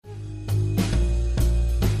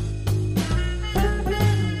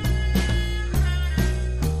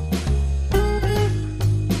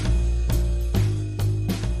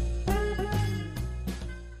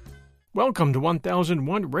Welcome to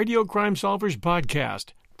 1001 Radio Crime Solvers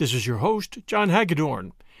Podcast. This is your host, John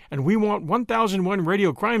Hagedorn, and we want 1001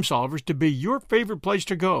 Radio Crime Solvers to be your favorite place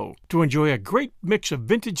to go to enjoy a great mix of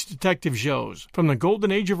vintage detective shows from the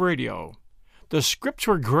golden age of radio. The scripts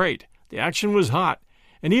were great, the action was hot,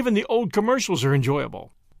 and even the old commercials are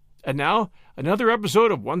enjoyable. And now, another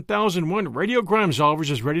episode of 1001 Radio Crime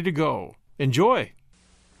Solvers is ready to go. Enjoy!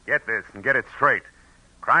 Get this and get it straight.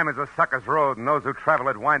 Crime is a sucker's road, and those who travel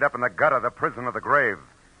it wind up in the gutter, the prison, or the grave.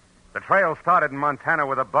 The trail started in Montana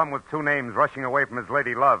with a bum with two names rushing away from his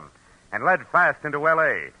lady love, and led fast into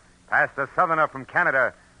L.A., past a southerner from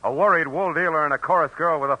Canada, a worried wool dealer, and a chorus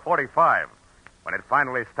girl with a .45. When it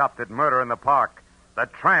finally stopped at murder in the park, the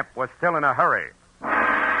tramp was still in a hurry.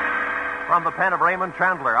 From the pen of Raymond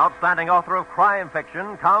Chandler, outstanding author of crime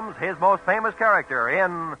fiction, comes his most famous character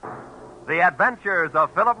in The Adventures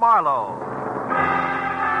of Philip Marlowe.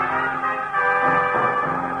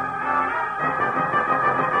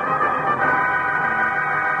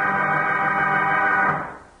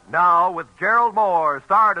 Now, with Gerald Moore,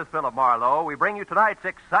 starred as Philip Marlowe, we bring you tonight's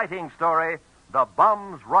exciting story, The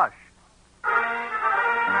Bum's Rush.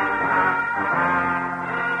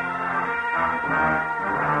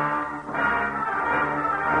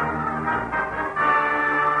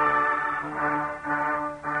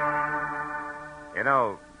 You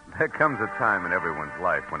know, there comes a time in everyone's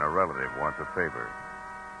life when a relative wants a favor.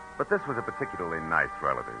 But this was a particularly nice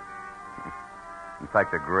relative. In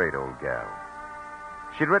fact, a great old gal.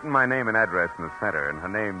 She'd written my name and address in the center, and her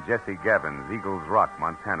name, Jessie Gavins, Eagles Rock,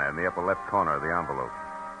 Montana, in the upper left corner of the envelope.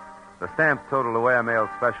 The stamp totaled away a mail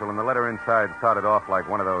special, and the letter inside started off like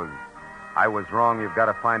one of those, "I was wrong, you've got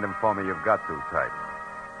to find him for me, you've got to" type.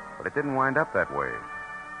 But it didn't wind up that way.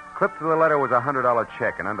 Clipped to the letter was a $100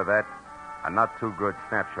 check, and under that, a not-too-good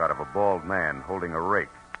snapshot of a bald man holding a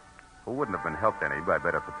rake, who wouldn't have been helped any by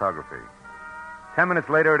better photography. 10 minutes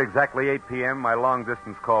later, at exactly 8 p.m., my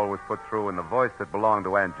long-distance call was put through, and the voice that belonged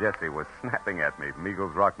to Aunt Jessie was snapping at me from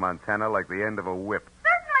Eagles Rock, Montana, like the end of a whip.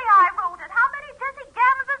 Certainly I wrote it. How many Jessie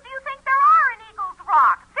Gavinses do you think there are in Eagles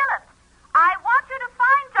Rock? Philip, I want you to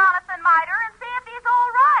find Jonathan Miter and see if he's all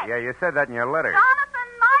right. Yeah, you said that in your letter. Jonathan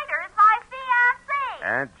Miter is my fiancé.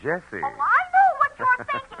 Aunt Jessie. Oh, I know what you're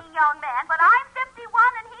thinking, young man, but I'm 51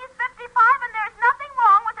 and he's 55, and there's nothing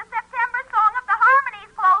wrong with the September song if the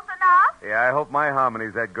harmony's close enough. Yeah, I hope my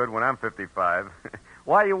harmony's that good when I'm 55.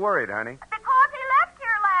 Why are you worried, honey? Because he left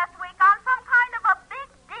here last week on some kind of a big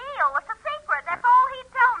deal. It's a secret. That's all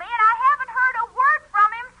he'd tell me, and I haven't heard a word from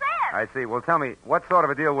him since. I see. Well, tell me, what sort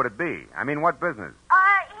of a deal would it be? I mean, what business?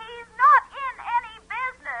 He's not in any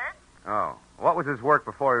business. Oh, what was his work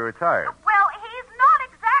before he retired? Well, he's not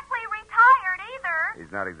exactly retired either.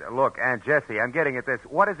 He's not exactly... Look, Aunt Jessie, I'm getting at this.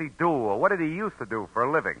 What does he do, or what did he used to do for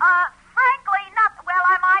a living? Frankly, not... Well,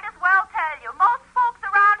 I might as well tell you. Most folks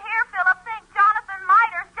around here, Philip, think Jonathan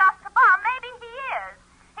Miter's just a bum. Maybe he is.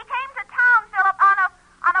 He came to town, Philip, on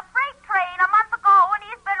a freight train a month ago, and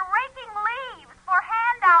he's been raking leaves for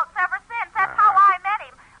handouts ever since. That's how I met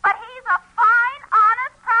him. But he's a fine,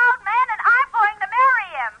 honest, proud man, and I'm going to marry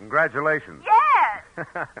him. Congratulations. Yes.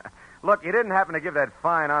 Look, you didn't happen to give that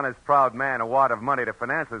fine, honest, proud man a wad of money to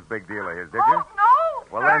finance this big deal of his, did you? Oh, no.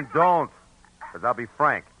 Well, then don't. Because I'll be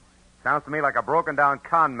frank. Sounds to me like a broken-down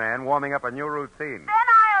con man warming up a new routine. Then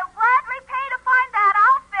I'll gladly pay to find that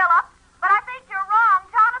out, Philip. But I think you're wrong.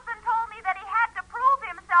 Jonathan told me that he had to prove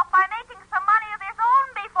himself by making some money of his own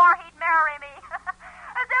before he'd marry me.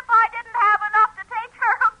 As if I didn't have enough to take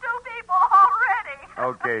care of two people already.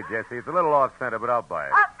 Okay, Jessie, it's a little off-center, but I'll buy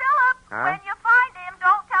it. Philip, Huh? when you find him,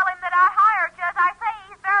 don't tell him that I hired you. As I say,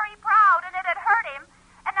 he's very proud, and it'd hurt him.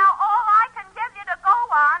 And now all I can give you to go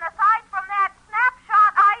on, aside from that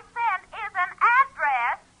snapshot I sent, is an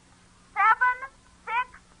address,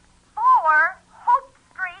 764 Hope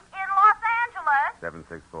Street in Los Angeles.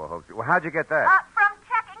 764 Hope Street. Well, how'd you get that? From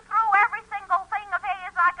checking through every single thing of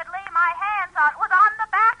his I could lay my hands on. It was on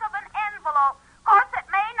the back of an envelope. Of course, it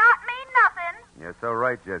may not mean nothing. You're so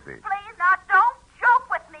right, Jessie. Please, now, don't joke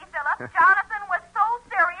with me, Philip. Jonathan was so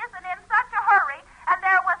serious and in such a hurry, and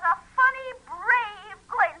there was a funny, brave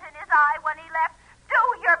glint in his eye when he left. Do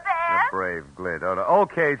your A best. brave glint. Oh,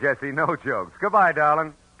 okay, Jessie, no jokes. Goodbye,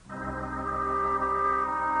 darling.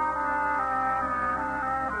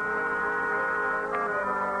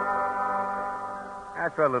 I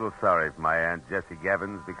felt a little sorry for my Aunt Jessie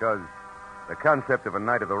Gavins because the concept of a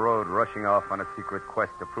knight of the road rushing off on a secret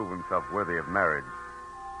quest to prove himself worthy of marriage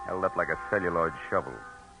held up like a celluloid shovel.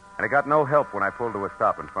 And I got no help when I pulled to a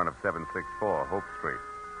stop in front of 764 Hope Street.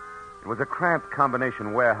 It was a cramped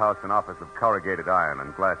combination warehouse and office of corrugated iron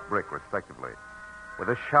and glass brick, respectively, with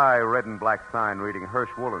a shy red and black sign reading Hirsch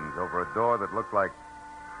Woolens over a door that looked like...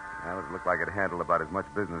 Well, it looked like it handled about as much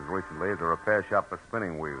business recently as a repair shop for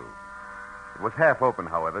spinning wheels. It was half open,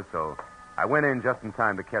 however, so I went in just in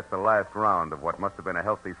time to catch the last round of what must have been a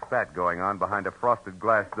healthy spat going on behind a frosted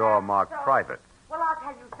glass door marked private. Well, I'll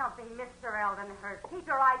tell you something, Mr. Eldon Hurst. Keep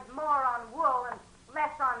your eyes more on wool and less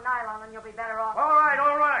on nylon, and you'll be better off. All right,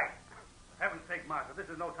 all right. For heaven's sake, Martha, this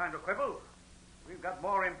is no time to quibble. We've got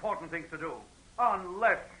more important things to do.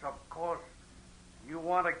 Unless, of course, you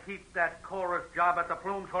want to keep that chorus job at the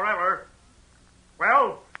Plumes forever.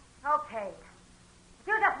 Well? Okay.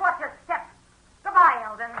 You just watch your step. Goodbye,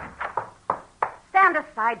 Eldon. Stand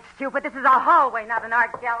aside, stupid. This is a hallway, not an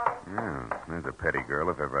art gallery. Yeah, there's a petty girl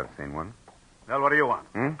if ever I've seen one. Well, what do you want?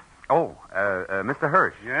 Oh, Mr.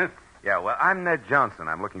 Hirsch. Yes? Yeah, well, I'm Ned Johnson.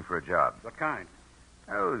 I'm looking for a job. What kind?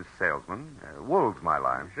 Oh, salesman. Wool's my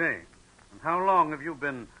line. I see. And how long have you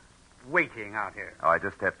been waiting out here? Oh, I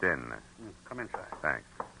just stepped in. Come inside. Thanks.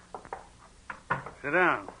 Sit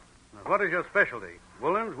down. Now, what is your specialty?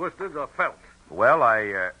 Woolens, worsteds, or felts? Well,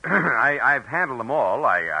 I've handled them all.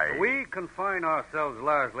 We confine ourselves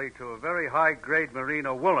largely to a very high-grade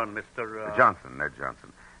merino woolen, Mr. Johnson, Ned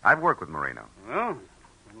Johnson. I've worked with merino. Well,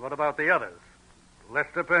 and what about the others?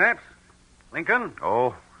 Lester, perhaps? Lincoln?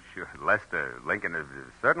 Oh, sure. Lester, Lincoln.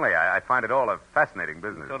 Certainly, I find it all a fascinating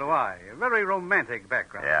business. So do I. A very romantic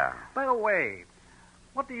background. Yeah. By the way,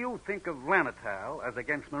 what do you think of Lanatal as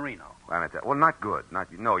against merino? Lanatal. Well, not good.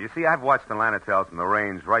 No, you see, I've watched the Lanatals from the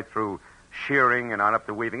range right through shearing and on up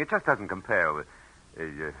to weaving. It just doesn't compare with...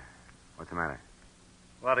 what's the matter?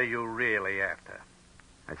 What are you really after?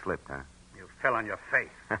 I slipped, huh? You fell on your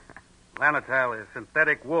face. Lanatal is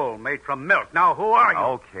synthetic wool made from milk. Now, who are you?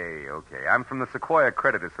 Okay. I'm from the Sequoia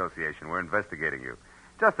Credit Association. We're investigating you.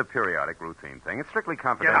 Just a periodic, routine thing. It's strictly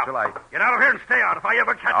confidential. Get out of here and stay out if I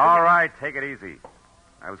ever catch you. All right, take it easy.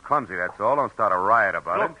 I was clumsy, that's all. Don't start a riot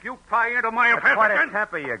about it. Look, you pry into my affairs. That's quite a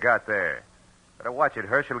temper you got there. Better watch it,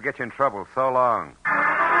 Hirsch. It'll get you in trouble. So long.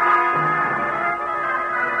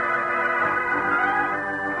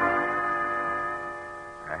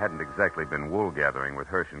 I hadn't exactly been wool gathering with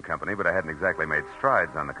Hirsch and Company, but I hadn't exactly made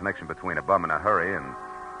strides on the connection between a bum in a hurry and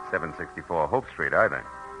 764 Hope Street either.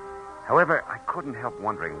 However, I couldn't help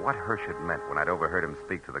wondering what Hirsch had meant when I'd overheard him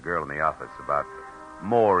speak to the girl in the office about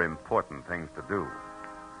more important things to do.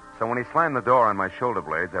 So when he slammed the door on my shoulder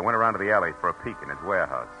blades, I went around to the alley for a peek in his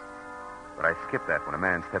warehouse. But I skipped that when a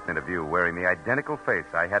man stepped into view wearing the identical face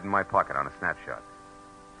I had in my pocket on a snapshot.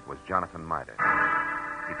 It was Jonathan Mitre.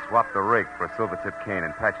 He'd swapped the rake for a silver-tipped cane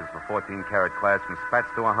and patches for 14-karat class from spats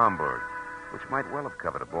to a Hamburg, which might well have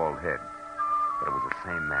covered a bald head. But it was the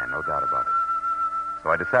same man, no doubt about it. So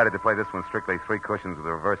I decided to play this one strictly three cushions with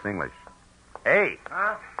reverse English. Hey!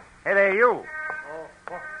 Huh? Hey there, you!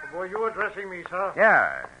 Oh, were you addressing me, sir?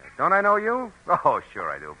 Yeah. Don't I know you? Oh, sure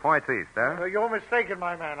I do. Points east, huh? You're mistaken,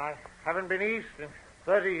 my man. I haven't been east in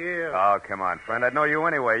 30 years. Oh, come on, friend. I'd know you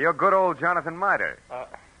anyway. You're good old Jonathan Mitre.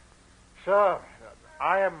 Sir,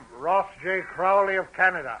 I am Ross J. Crowley of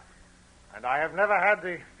Canada, and I have never had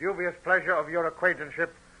the dubious pleasure of your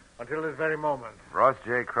acquaintanceship until this very moment. Ross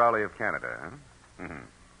J. Crowley of Canada, huh?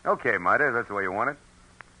 Mm-hmm. Okay, Mitre, that's the way you want it.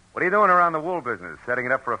 What are you doing around the wool business? Setting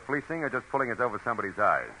it up for a fleecing or just pulling it over somebody's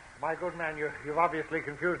eyes? My good man, you've obviously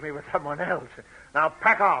confused me with someone else. Now,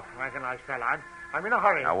 pack off, like a nice fella. I'm in a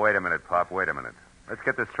hurry. Now, wait a minute, Pop. Wait a minute. Let's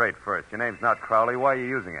get this straight first. Your name's not Crowley. Why are you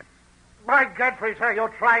using it? By Godfrey, sir, you're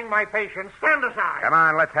trying my patience. Stand aside. Come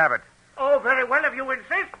on, let's have it. Oh, very well, if you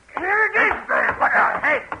insist. Here it is. Look out.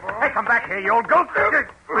 Hey, come back here, you old goat.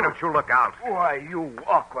 Why don't you look out? Why, you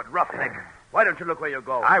awkward roughneck. Why don't you look where you're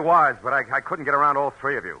going? I was, but I couldn't get around all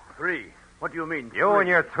three of you. Three? What do you mean? You and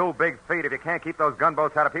your two big feet. If you can't keep those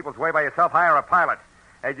gunboats out of people's way by yourself, hire a pilot.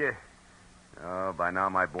 Hey, Oh, by now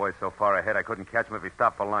my boy's so far ahead I couldn't catch him if he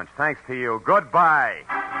stopped for lunch. Thanks to you. Goodbye.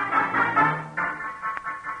 I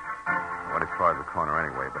went as far as the corner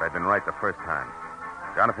anyway, but I'd been right the first time.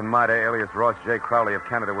 Jonathan Mitre, alias Ross J. Crowley of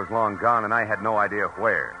Canada, was long gone, and I had no idea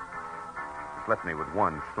where. This left me with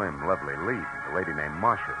one slim, lovely lead, a lady named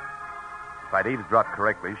Marcia. If I'd eavesdropped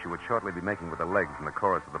correctly, she would shortly be making with the legs in the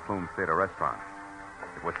chorus of the Plumes Theater restaurant.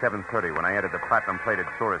 It was 7:30 when I entered the platinum-plated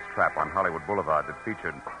tourist trap on Hollywood Boulevard that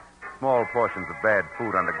featured small portions of bad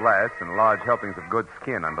food under glass and large helpings of good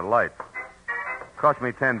skin under lights. It cost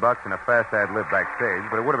me $10 and a fast ad-lib backstage,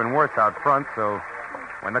 but it would have been worse out front, so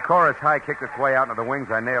when the chorus high kicked its way out into the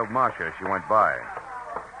wings, I nailed Marcia as she went by.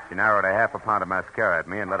 She narrowed a half a pound of mascara at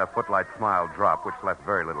me and let a footlight smile drop, which left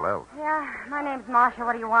very little else. Yeah, my name's Marcia.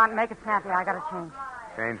 What do you want? Make it snappy. I gotta change.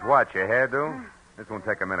 Change what? Your hairdo? This won't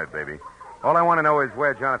take a minute, baby. All I want to know is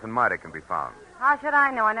where Jonathan Mitre can be found. How should I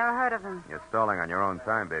know? I never heard of him. You're stalling on your own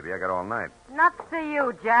time, baby. I got all night. Nuts to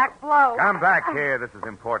you, Jack. Blow. Come back here. This is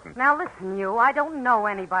important. Now, listen, you. I don't know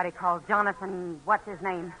anybody called Jonathan, what's his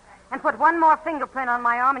name? And put one more fingerprint on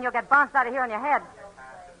my arm and you'll get bounced out of here on your head.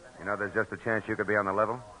 You know there's just a chance you could be on the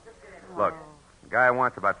level? Look, the guy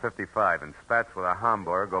wants about 55 and spats with a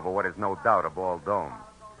Hamburg over what is no doubt a bald dome.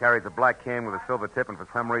 Carries a black cane with a silver tip and for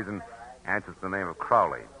some reason answers the name of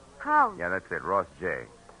Crowley. Crowley? Yeah, that's it. Ross J.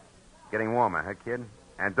 Getting warmer, huh, kid?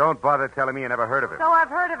 And don't bother telling me you never heard of him. So I've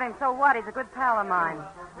heard of him. So what? He's a good pal of mine.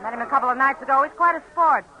 Met him a couple of nights ago. He's quite a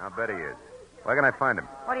sport. I'll bet he is. Where can I find him?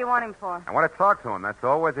 What do you want him for? I want to talk to him, that's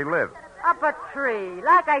all. Where's he live? Up a tree.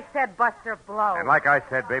 Like I said, Buster Blow. And like I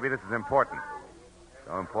said, baby, this is important.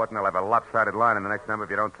 So important, I'll have a lopsided line in the next number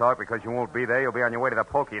if you don't talk, because you won't be there. You'll be on your way to the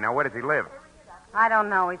pokey. Now, where does he live? I don't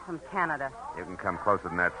know. He's from Canada. You can come closer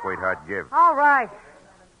than that, sweetheart. Give. All right.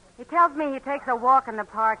 He tells me he takes a walk in the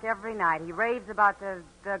park every night. He raves about the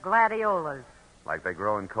gladiolas. Like they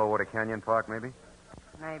grow in Coldwater Canyon Park, maybe?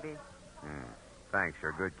 Maybe. Thanks,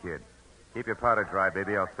 you're a good kid. Keep your powder dry,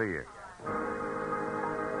 baby. I'll see you.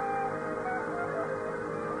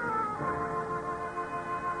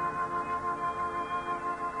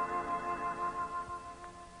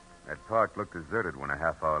 That park looked deserted when a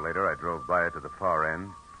half hour later I drove by it to the far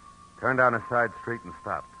end, turned down a side street and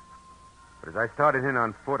stopped. But as I started in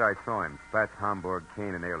on foot, I saw him, Spats, Hamburg,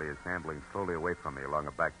 Kane, and Alias, ambling slowly away from me along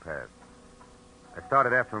a back path. I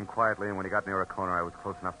started after him quietly, and when he got near a corner, I was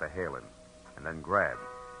close enough to hail him, and then grab.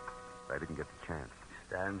 But I didn't get the chance.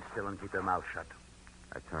 Stand still and keep your mouth shut.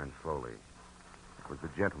 I turned slowly. It was the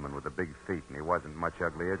gentleman with the big feet, and he wasn't much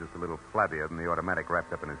uglier, just a little flabbier than the automatic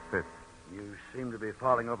wrapped up in his fist. You seem to be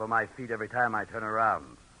falling over my feet every time I turn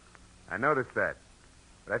around. I noticed that.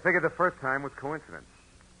 But I figured the first time was coincidence.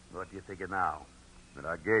 What do you figure now? That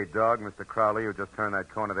our gay dog, Mr. Crowley, who just turned that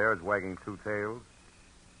corner there, is wagging two tails.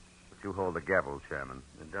 But you hold the gavel, Chairman.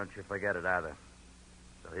 And don't you forget it either.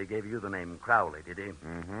 So he gave you the name Crowley, did he?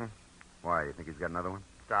 Mm-hmm. Why, you think he's got another one?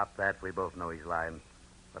 Stop that. We both know he's lying.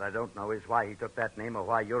 What I don't know is why he took that name or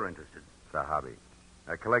why you're interested. It's a hobby.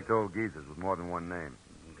 I collect old geezers with more than one name.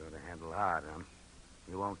 You're going to handle hard, huh?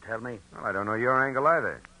 You won't tell me? Well, I don't know your angle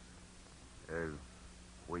either.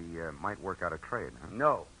 We might work out a trade, huh?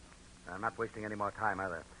 No. I'm not wasting any more time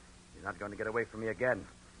either. You're not going to get away from me again.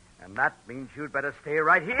 And that means you'd better stay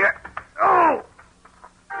right here. Oh!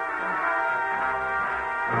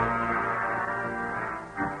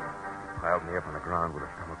 He piled me up on the ground with a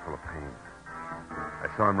stomach full of pain. I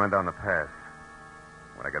saw him run down the path.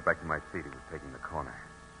 When I got back to my feet, he was taking the corner.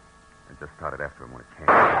 I just started after him when it came.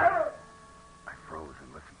 I froze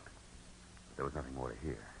and listened. But there was nothing more to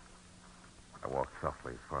hear. I walked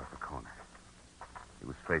softly as far as the corner. He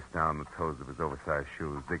was face down, the toes of his oversized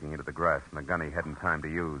shoes digging into the grass, and the gun he hadn't time to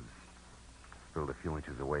use spilled a few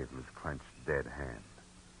inches away from his clenched, dead hand.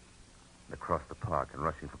 And across the park and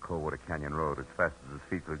rushing for Coldwater Canyon Road as fast as his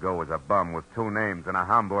feet could go was a bum with two names and a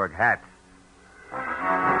Hamburg hat.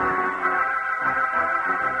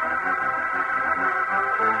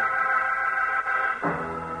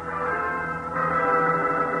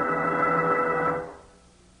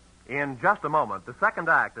 In just a moment, the second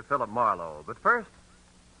act of Philip Marlowe. But first,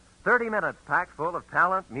 30 minutes packed full of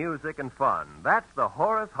talent, music, and fun. That's the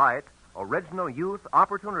Horace Heidt Original Youth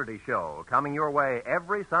Opportunity Show, coming your way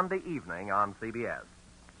every Sunday evening on CBS.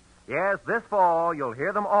 Yes, this fall, you'll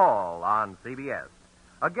hear them all on CBS.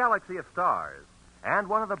 A galaxy of stars. And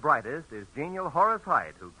one of the brightest is genial Horace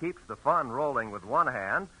Heidt, who keeps the fun rolling with one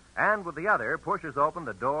hand and with the other pushes open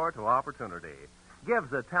the door to opportunity.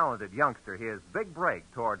 Gives a talented youngster his big break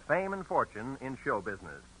toward fame and fortune in show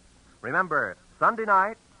business. Remember, Sunday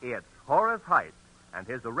night, it's Horace Heidt and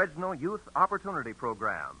his original Youth Opportunity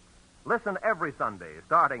Program. Listen every Sunday,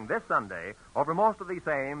 starting this Sunday, over most of these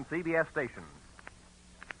same CBS stations.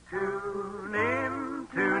 Tune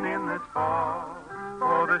in this fall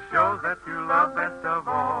for the shows that you love best of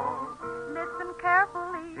all. Listen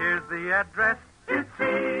carefully. Here's the address. It's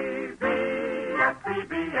CBS.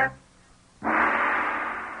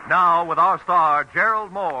 Now, with our star,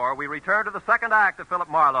 Gerald Moore, we return to the second act of Philip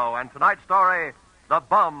Marlowe and tonight's story, The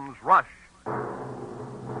Bums Rush.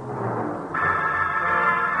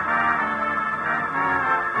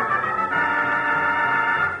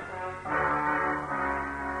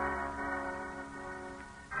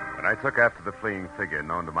 When I took after the fleeing figure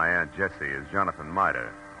known to my Aunt Jessie as Jonathan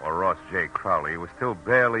Mitre, or Ross J. Crowley, he was still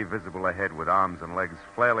barely visible ahead with arms and legs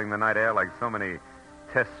flailing the night air like so many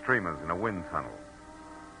test streamers in a wind tunnel.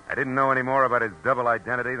 I didn't know any more about his double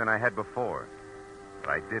identity than I had before. But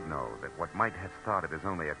I did know that what might have started as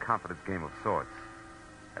only a confidence game of sorts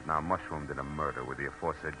had now mushroomed into murder with the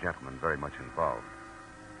aforesaid gentleman very much involved.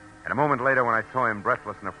 And a moment later, when I saw him,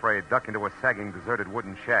 breathless and afraid, duck into a sagging, deserted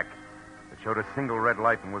wooden shack that showed a single red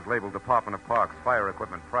light and was labeled Department of Parks, Fire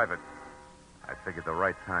Equipment Private, I figured the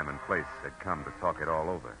right time and place had come to talk it all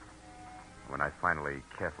over. When I finally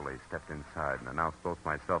carefully stepped inside and announced both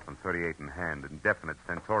myself and 38 in hand in definite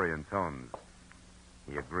stentorian tones,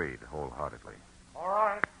 he agreed wholeheartedly. All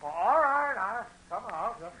right. I'll come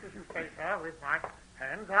out just as you say, sir, with my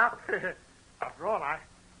hands up. After all,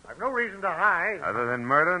 I've no reason to hide. Other than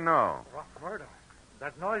murder, no. What murder?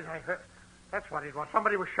 That noise I heard, that's what it was.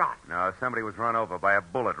 Somebody was shot. No, somebody was run over by a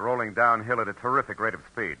bullet rolling downhill at a terrific rate of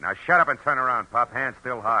speed. Now shut up and turn around, Pop. Hands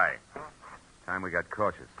still high. Time we got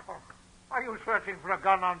cautious. Oh. Are you searching for a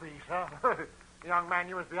gun on me, sir? Young man,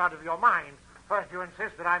 you must be out of your mind. First, you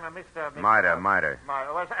insist that I'm a Mr. Miter.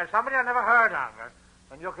 Well, somebody I never heard of.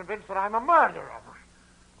 And you're convinced that I'm a murderer.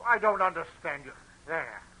 I don't understand you.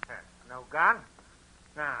 There. No gun?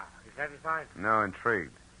 Now, you satisfied? No,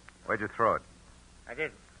 intrigued. Where'd you throw it? I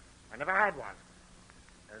didn't. I never had one.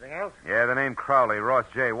 Anything else? Yeah, the name Crowley, Ross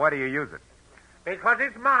J. Why do you use it? Because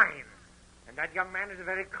it's mine. And that young man is a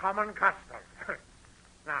very common customer.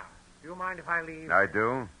 Now, do you mind if I leave? I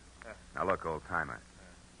do. Now, look, old-timer.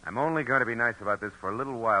 I'm only going to be nice about this for a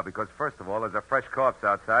little while because, first of all, there's a fresh corpse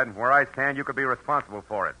outside, and where I stand, you could be responsible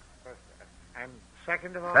for it. And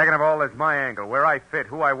second of all? Second of all, there's my angle, where I fit,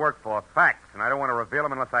 who I work for, facts, and I don't want to reveal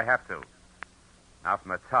them unless I have to. Now,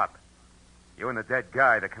 from the top, you and the dead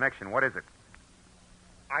guy, the connection, what is it?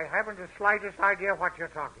 I haven't the slightest idea what you're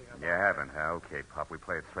talking about. You haven't, huh? Okay, Pop, we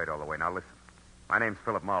play it straight all the way. Now, listen. My name's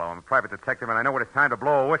Philip Marlowe. I'm a private detective, and I know when it's time to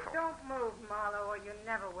blow a whistle. Don't move, Marlowe, or you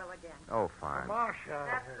never will again. Oh, fine. Marcia.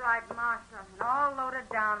 That's right, Marcia. And all loaded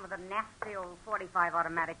down with a nasty old .45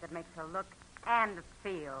 automatic that makes her look and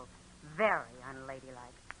feel very unladylike.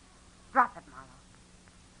 Drop it, Marlowe.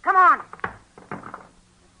 Come on.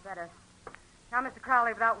 That's better. Now, Mr.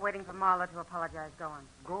 Crowley, without waiting for Marlowe to apologize, go on.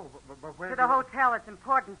 Go, but where? To the hotel. It's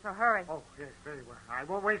important, so hurry. Oh, yes, very well. I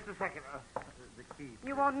won't waste a second. The key.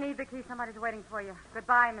 You won't need the key. Somebody's waiting for you.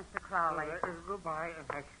 Goodbye, Mr. Crowley. Goodbye.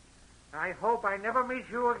 And I hope I never meet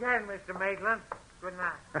you again, Mr. Maitland. Good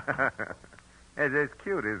night. It's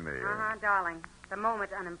cute, isn't he? Uh-huh, darling. The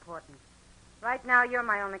moment unimportant. Right now, you're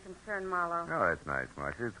my only concern, Marlowe. Oh, that's nice,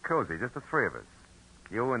 Marcia. It's cozy, just the three of us.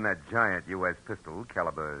 You and that giant U.S. pistol,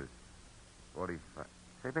 caliber 45.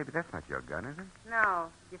 Say, baby, that's not your gun, is it? No.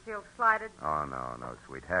 You feel slighted? Oh, no,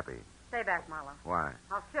 sweet. Happy. Stay back, Marlowe. Why?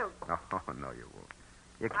 I'll shoot. Oh, no, you won't.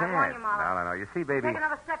 You I can't. warn you, Marlowe. No. You see, baby, Take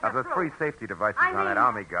another step, of the you're three through. safety devices I on mean- that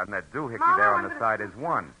army gun, that doohickey Marlowe, there on I'm the gonna side shoot is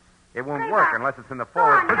one. It won't Stay work back. unless it's in the Go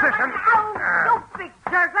forward on, position. Ow! You big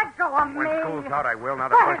jerk. Let go of me. When school's out, I will. Now,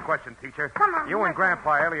 the Go first ahead. question, teacher. Come on, You and let's go.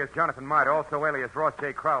 Grandpa, alias Jonathan Miter, also alias Ross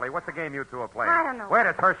J. Crowley. What's the game you two are playing? I don't know. Where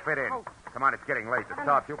does Hirsch fit in? Oh. Come on, it's getting late. The I don't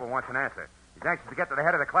star know. pupil wants an answer. He's anxious to get to the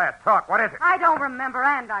head of the class. Talk. What is it? I don't remember,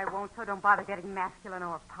 and I won't, so don't bother getting masculine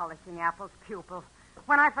or polishing apples, pupil.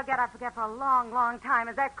 When I forget for a long, long time.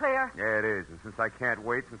 Is that clear? Yeah, it is. And since I can't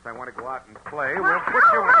wait, since I want to go out and play, Well, we'll put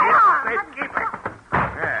you in hold here on. for safekeeping.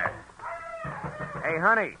 Yeah. Hey,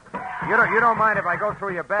 honey, you don't mind if I go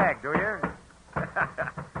through your bag, do you?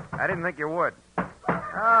 I didn't think you would.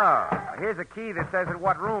 Oh, here's a key that says at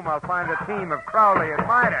what room I'll find the team of Crowley and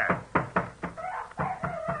Miter.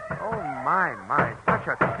 Oh, my, such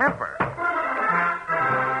a temper.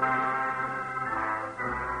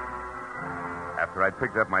 After I'd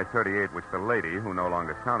picked up my .38, which the lady, who no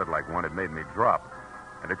longer sounded like one, had made me drop,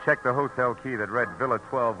 and to check the hotel key that read Villa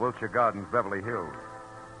 12, Wilshire Gardens, Beverly Hills,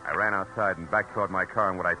 I ran outside and back toward my car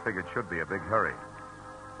in what I figured should be a big hurry.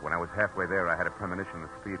 When I was halfway there, I had a premonition that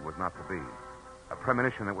speed was not to be. A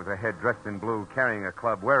premonition that was a head dressed in blue, carrying a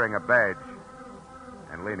club, wearing a badge,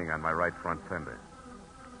 and leaning on my right front fender.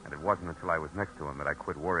 And it wasn't until I was next to him that I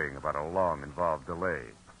quit worrying about a long, involved delay.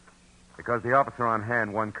 Because the officer on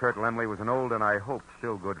hand, one Kurt Lemley, was an old and, I hope,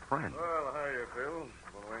 still good friend. Well, hiya, Phil.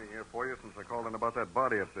 Been waiting here for you since I called in about that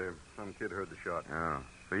body up there. Some kid heard the shot. Oh.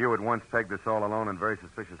 So you had once pegged this all-alone and very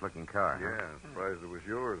suspicious-looking car, huh? Yeah, surprised it was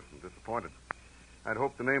yours. I'm disappointed. I'd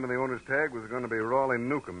hoped the name of the owner's tag was going to be Raleigh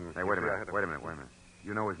Newcomb. Hey, wait a See, I minute. had Wait a minute.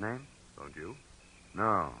 You know his name? Don't you?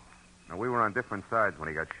 No. No, we were on different sides when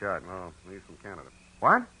he got shot. No, he's from Canada.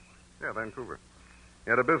 What? Yeah, Vancouver. He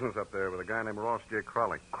had a business up there with a guy named Ross J.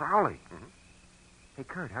 Crowley. Crowley? Mhm. Hey,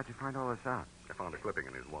 Kurt, how'd you find all this out? I found a clipping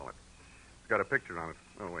in his wallet. It's got a picture on it.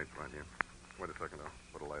 Oh, wait, it's right here. Wait a second, I'll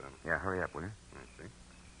put a light on it. Yeah, hurry up, will you? Right,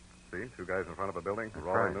 see? See, two guys in front of a building. That's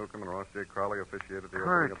Raleigh right. Newcomb and Ross J. Crowley officiated the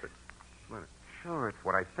Kurt. opening up there. Sure, it's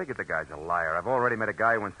what I figured. The guy's a liar. I've already met a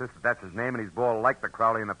guy who insists that's his name, and he's bald like the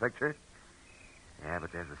Crowley in the picture. Yeah,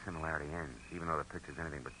 but there's a similarity ends, even though the picture's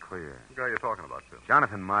anything but clear. What guy are you talking about, Phil?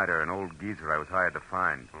 Jonathan Miter, an old geezer I was hired to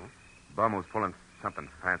find. Hmm? Bum was pulling something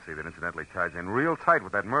fancy that incidentally ties in real tight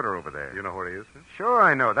with that murder over there. You know where he is, Phil? Sure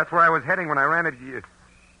I know. That's where I was heading when I ran into you.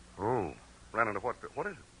 Oh, Ran into what, Phil? What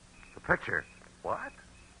is it? the picture. What?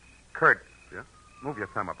 Kurt. Yeah? Move your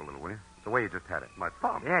thumb up a little, will you? The way you just had it. My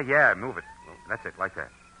thumb? Yeah, move it. That's it, like that.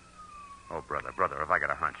 Oh, brother, have I got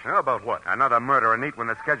a hunch. How about what? Another murder, and neat when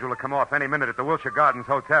the schedule will come off any minute at the Wilshire Gardens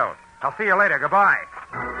Hotel. I'll see you later. Goodbye.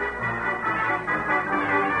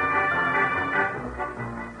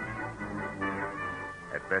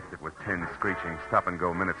 At best, it was 10 screeching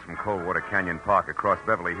stop-and-go minutes from Coldwater Canyon Park across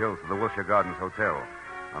Beverly Hills to the Wilshire Gardens Hotel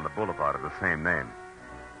on the boulevard of the same name.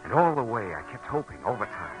 And all the way, I kept hoping, over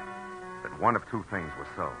time, that one of two things was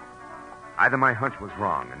so. Either my hunch was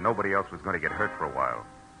wrong and nobody else was going to get hurt for a while,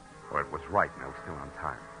 or it was right and I was still on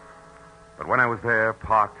time. But when I was there,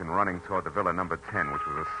 parked and running toward the Villa number 10, which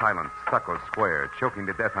was a silent stucco square, choking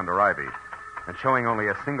to death under ivy, and showing only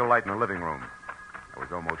a single light in the living room, I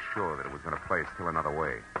was almost sure that it was going to play still another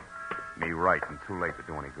way. Me right and too late to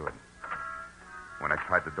do any good. When I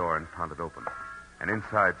tried the door and found it open, and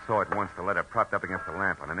inside saw at once the letter propped up against a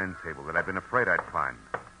lamp on an end table that I'd been afraid I'd find,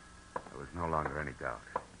 there was no longer any doubt.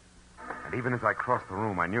 And even as I crossed the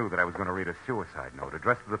room, I knew that I was going to read a suicide note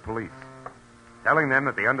addressed to the police, telling them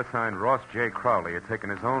that the undersigned Ross J. Crowley had taken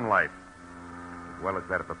his own life, as well as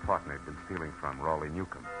that of the partner he'd been stealing from, Raleigh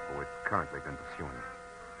Newcomb, who had currently been pursuing him.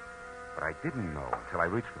 But I didn't know until I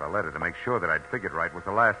reached for the letter to make sure that I'd figured right was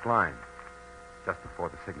the last line, just before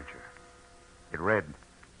the signature. It read,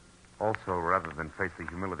 "Also, rather than face the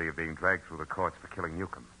humility of being dragged through the courts for killing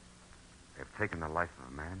Newcomb, they've taken the life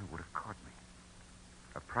of a man who would have caught me.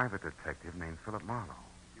 A private detective named Philip Marlowe."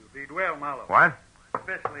 You did well, Marlowe. What?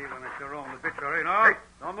 Especially when it's your own obituary. No,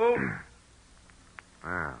 don't move.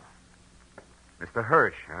 Well, Mr.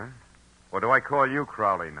 Hirsch, huh? Or do I call you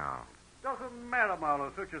Crowley now? Doesn't matter,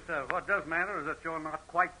 Marlowe. Suit yourself. What does matter is that you're not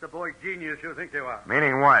quite the boy genius you think you are.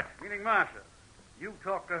 Meaning what? Meaning Marcia. You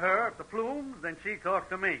talk to her at the Plumes, then she talks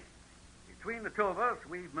to me. Between the two of us,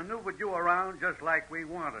 we've maneuvered you around just like we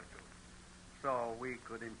wanted to, so we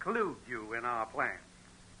could include you in our plans.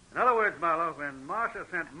 In other words, Marlowe, when Marcia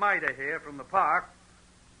sent Mida here from the park,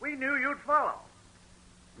 we knew you'd follow.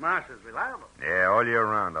 Marcia's reliable. Yeah, all year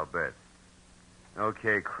round, I'll bet.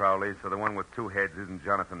 Okay, Crowley, so the one with two heads isn't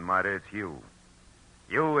Jonathan Mida, it's you.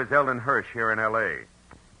 You is Eldon Hirsch here in L.A.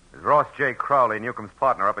 Is Ross J. Crowley, Newcomb's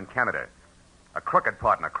partner up in Canada. A crooked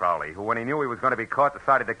partner, Crowley, who, when he knew he was going to be caught,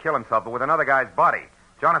 decided to kill himself, but with another guy's body.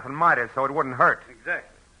 Jonathan Mida, so it wouldn't hurt. Exactly.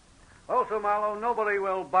 Also, Marlowe, nobody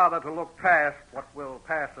will bother to look past what will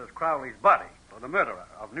pass as Crowley's buddy, or the murderer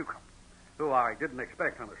of Newcomb, who I didn't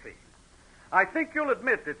expect on the scene. I think you'll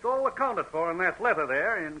admit it's all accounted for in that letter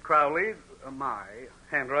there in Crowley's, my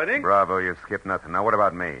handwriting. Bravo, you've skipped nothing. Now, what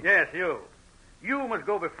about me? Yes, you. You must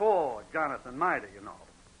go before Jonathan Mida, you know.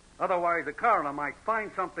 Otherwise, the coroner might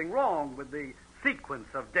find something wrong with the sequence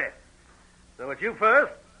of death. So it's you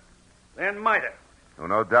first, then Mida. Who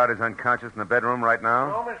no doubt is unconscious in the bedroom right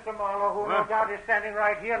now? Oh, Mr. Marlowe, who no doubt is standing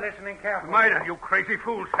right here listening carefully. Mida, you crazy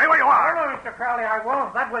fool. Stay where you are. No, Mr. Crowley, I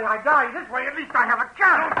won't. That way I die. This way, at least I have a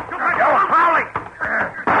chance. Crowley!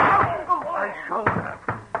 My shoulder.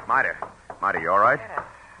 Mida, you all right?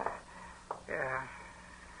 Yeah,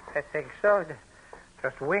 I think so.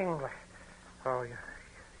 Just winged. Oh,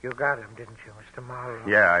 you got him, didn't you, Mr. Marlowe?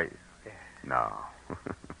 Yeah. No.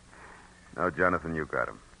 No, Jonathan, you got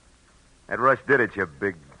him. That rush did it, you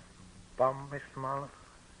big... Bum, Mr. Marlowe?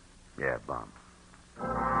 Yeah, bum.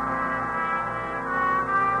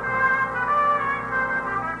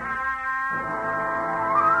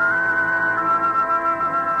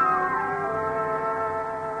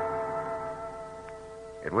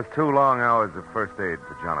 It was 2 long hours of first aid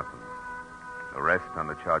for Jonathan. Arrest on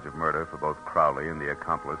the charge of murder for both Crowley and the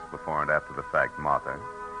accomplice before and after the fact, Martha.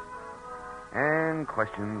 And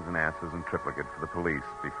questions and answers in triplicate for the police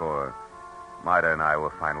before Mida and I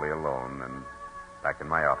were finally alone and back in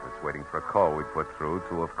my office waiting for a call we'd put through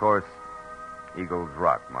to, of course, Eagles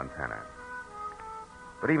Rock, Montana.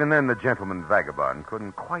 But even then, the gentleman vagabond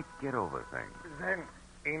couldn't quite get over things. Then,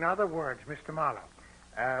 in other words, Mr. Marlowe,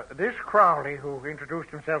 this Crowley, who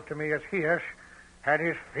introduced himself to me as Hirsch, had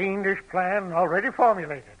his fiendish plan already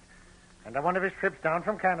formulated. And on one of his trips down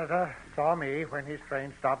from Canada, saw me when his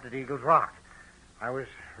train stopped at Eagles Rock. I was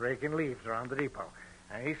raking leaves around the depot.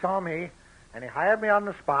 And he saw me, and he hired me on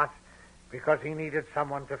the spot because he needed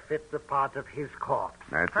someone to fit the part of his corpse.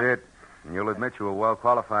 That's it. And you'll admit you were well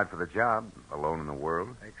qualified for the job, alone in the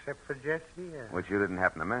world. Except for Jesse, Which you didn't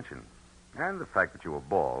happen to mention. And the fact that you were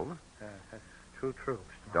bald. That's true.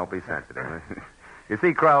 Don't be sensitive. You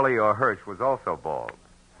see, Crowley, or Hirsch, was also bald.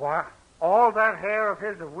 What? All that hair of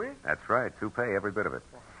his a wig? That's right, toupee, every bit of it.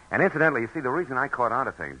 And incidentally, you see, the reason I caught on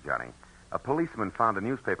to things, Johnny, a policeman found a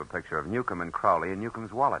newspaper picture of Newcomb and Crowley in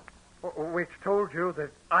Newcomb's wallet. Which told you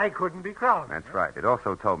that I couldn't be Crowley. That's right. It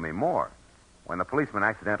also told me more. When the policeman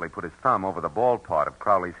accidentally put his thumb over the bald part of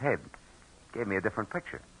Crowley's head, it gave me a different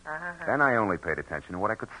picture. Then I only paid attention to what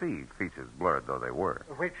I could see, features blurred though they were.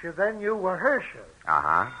 Which then you were Hirsch's.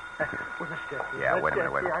 With a step. Yeah, wait a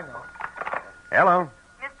minute, wait a minute. I know. Hello?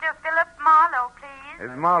 Mr. Philip Marlowe, please.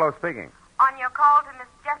 This is Marlowe speaking. On your call to Miss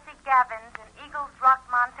Jessie Gavins in Eagles Rock,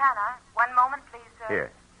 Montana. One moment, please, sir.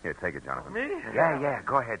 Here, take it, Jonathan. Me? Yeah,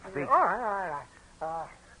 go ahead, speak. All right.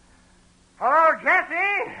 Hello,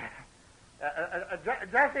 Jessie.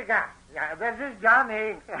 Jessica. Yeah, this is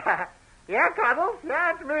Johnny. Yeah, Cuddles.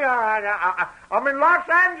 Yeah, it's me, all right. I'm in Los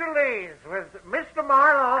Angeles with Mr.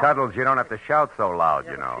 Marlowe. Cuddles, you don't have to shout so loud,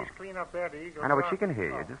 you know. She's clean up there, the Eagle. I know, but she can hear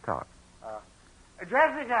you. Just talk.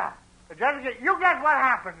 Jessica, you guess what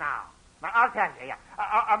happened now. Now, I'll tell you. Yeah.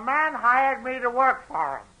 A man hired me to work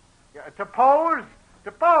for him. To pose,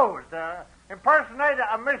 impersonate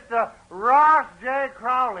a Mr. Ross J.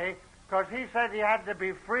 Crowley, because he said he had to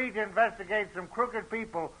be free to investigate some crooked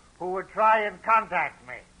people who would try and contact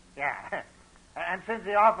me. Yeah. And since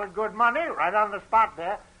he offered good money right on the spot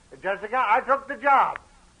there, Jessica, I took the job.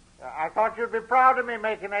 I thought you'd be proud of me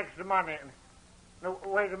making extra money. No,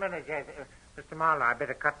 wait a minute, Jessica. Mr. Marlowe, I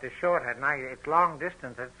better cut this short, hadn't I? It's long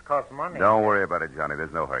distance. It's cost money. Don't worry about it, Johnny.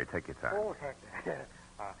 There's no hurry. Take your time. Oh,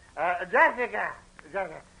 Jessica.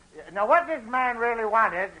 Now, what this man really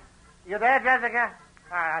wanted, you there, Jessica?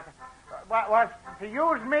 Was to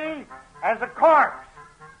use me as a corpse.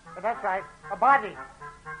 That's right, a body.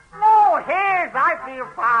 No, I feel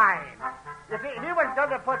fine. You see, he was going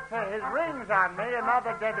to put his rings on me, another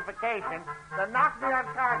identification, then knock me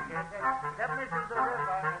unconscious and get me to the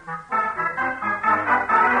river.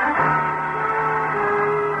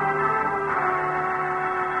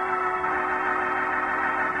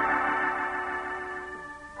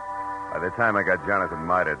 By the time I got Jonathan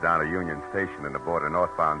Miter down to Union Station and aboard a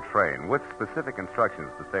northbound train with specific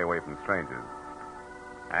instructions to stay away from strangers,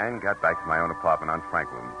 and got back to my own apartment on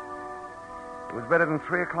Franklin, it was better than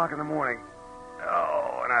 3 o'clock in the morning.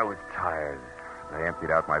 Oh, and I was tired. I emptied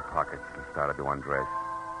out my pockets and started to undress.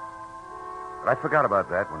 But I forgot about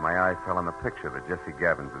that when my eye fell on the picture that Jessie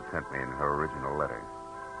Gavins had sent me in her original letter.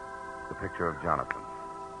 The picture of Jonathan.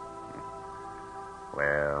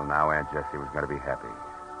 Well, now Aunt Jessie was going to be happy.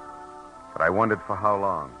 But I wondered for how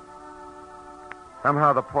long.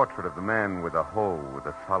 Somehow the portrait of the man with the hoe with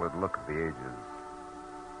the solid look of the ages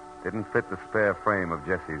didn't fit the spare frame of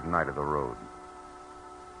Jessie's night of the road.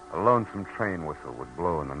 A lonesome train whistle would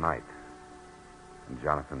blow in the night, and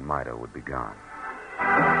Jonathan Miter would be gone.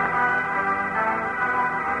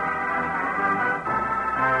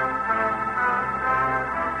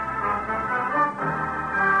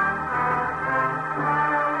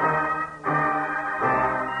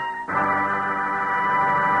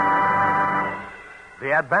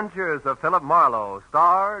 The Adventures of Philip Marlowe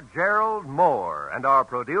star Gerald Moore and are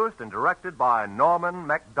produced and directed by Norman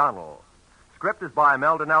MacDonald. Script is by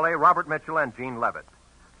Mel Donnelly, Robert Mitchell, and Gene Levitt.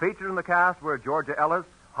 Featured in the cast were Georgia Ellis,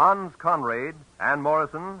 Hans Conrad, Ann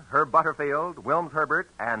Morrison, Herb Butterfield, Wilms Herbert,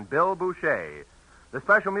 and Bill Boucher. The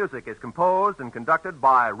special music is composed and conducted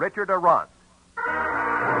by Richard Arant.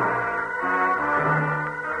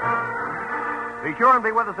 Be sure and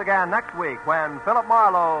be with us again next week when Philip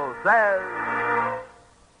Marlowe says...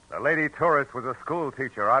 The lady tourist was a school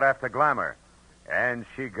teacher out after glamour, and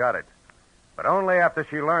she got it. But only after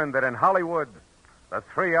she learned that in Hollywood, the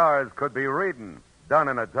 3 R's could be reading, done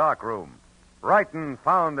in a dark room, writing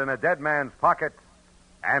found in a dead man's pocket,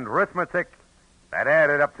 and arithmetic that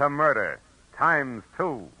added up to murder, times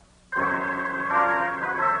 2.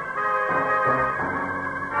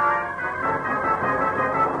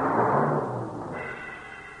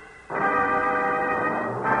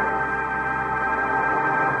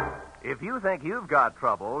 If you think you've got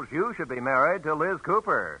troubles, you should be married to Liz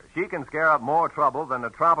Cooper. She can scare up more trouble than a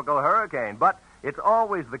tropical hurricane, but it's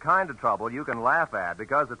always the kind of trouble you can laugh at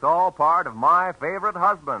because it's all part of My Favorite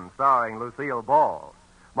Husband, starring Lucille Ball.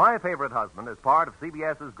 My Favorite Husband is part of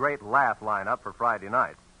CBS's great laugh lineup for Friday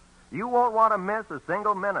nights. You won't want to miss a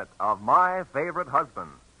single minute of My Favorite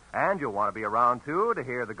Husband. And you'll want to be around, too, to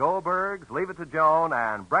hear the Goldbergs, Leave It to Joan,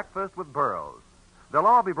 and Breakfast with Burroughs. They'll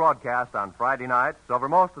all be broadcast on Friday nights over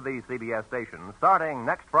most of these CBS stations starting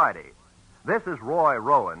next Friday. This is Roy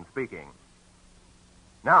Rowan speaking.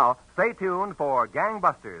 Now, stay tuned for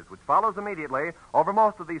Gangbusters, which follows immediately over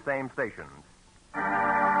most of these same stations.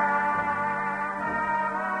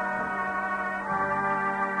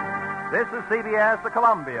 This is CBS, the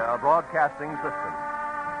Columbia Broadcasting System.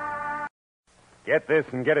 Get this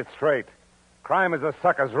and get it straight. Crime is a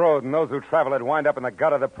sucker's road, and those who travel it wind up in the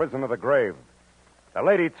gut of the prison of the grave. The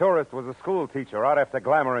lady tourist was a school teacher out after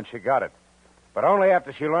glamour, and she got it. But only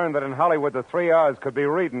after she learned that in Hollywood the 3 R's could be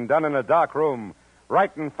reading, done in a dark room,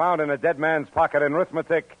 writing found in a dead man's pocket, and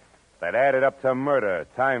arithmetic that added up to murder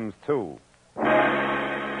times 2.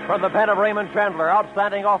 From the pen of Raymond Chandler,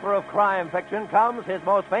 outstanding author of crime fiction, comes his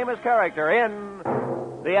most famous character in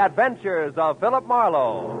The Adventures of Philip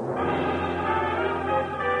Marlowe.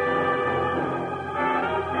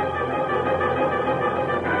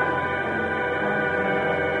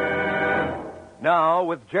 Now,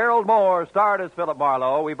 with Gerald Moore starred as Philip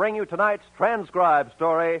Marlowe, we bring you tonight's transcribed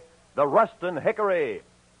story, The RUSHTON HICKORY.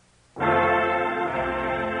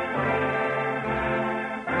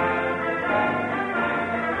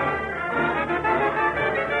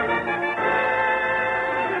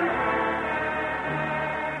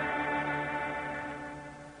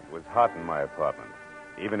 It was hot in my apartment,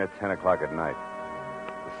 even at 10 o'clock at night.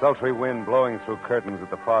 The sultry wind blowing through curtains at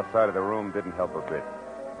the far side of the room didn't help a bit.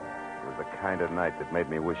 It was the kind of night that made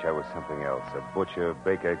me wish I was something else, a butcher,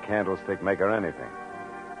 baker, candlestick maker, anything.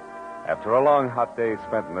 After a long, hot day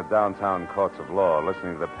spent in the downtown courts of law,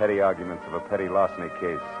 listening to the petty arguments of a petty larceny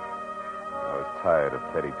case, I was tired of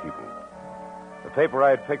petty people. The paper I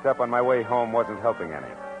had picked up on my way home wasn't helping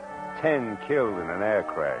any. 10 killed in an air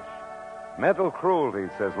crash. Mental cruelty,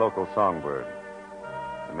 says local songbird.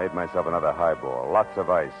 I made myself another highball, lots of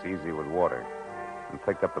ice, easy with water, and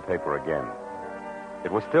picked up the paper again.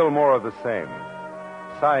 It was still more of the same.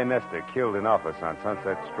 Cy Nestor killed in office on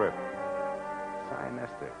Sunset Strip. Cy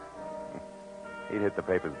Nestor. He'd hit the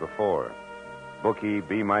papers before. Bookie,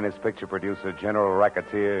 B- picture producer, general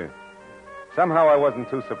racketeer. Somehow I wasn't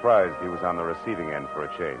too surprised he was on the receiving end for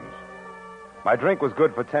a change. My drink was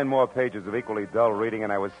good for 10 more pages of equally dull reading,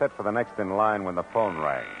 and I was set for the next in line when the phone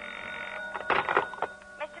rang.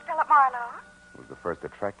 Mr. Philip Marlowe? It was the first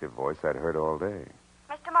attractive voice I'd heard all day.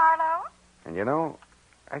 Mr. Marlowe? And you know,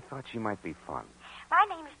 I thought she might be fun. My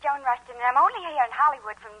name is Joan Rushton, and I'm only here in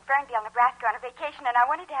Hollywood from Ferndale, Nebraska on a vacation, and I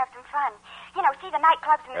wanted to have some fun. You know, see the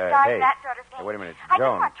nightclubs and the stars hey. and that sort of thing. Hey, wait a minute. I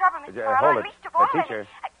Joan. don't want trouble, Mr. Marlowe, hold and it. least of all... Teacher.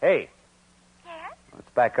 Hey. Yes?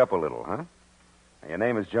 Let's back up a little, huh? Now, your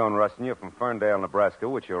name is Joan Rustin. You're from Ferndale, Nebraska,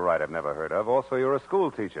 which you're right, I've never heard of. Also, you're a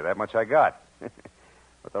school teacher. That much I got.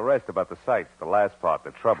 But the rest about the sights, the last part,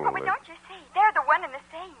 the trouble Oh, but don't you see? They're the one and the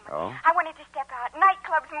same. Oh? I wanted to step out.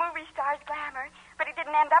 Nightclubs, movie stars, glamour. But it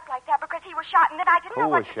didn't end up like that because he was shot, and then I didn't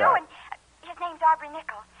know what to do. And his name's Aubrey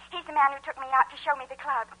Nickel. He's the man who took me out to show me the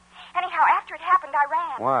club. Anyhow, after it happened, I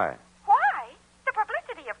ran. Why? Why? The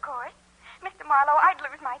publicity, of course. Mr. Marlowe, I'd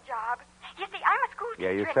lose my job. You see, I'm a school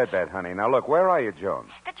teacher. Yeah, you said that, honey. Now, look, where are you, Joan?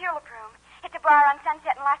 The Julep Room. It's a bar on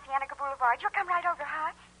Sunset and La Cienega Boulevard. You'll come right over,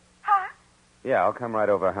 huh? Huh? Yeah, I'll come right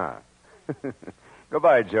over, huh?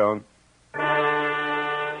 Goodbye, Joan.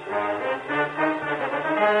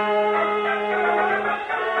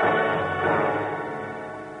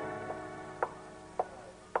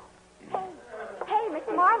 Hey,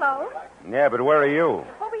 Mr. Marlowe. Yeah, but where are you?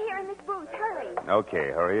 Over here in this booth. Hurry.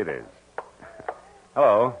 Okay, hurry it is.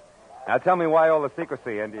 Hello. Now tell me why all the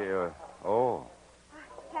secrecy and you... Oh.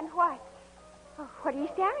 And what? Oh, what are you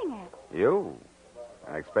staring at? You?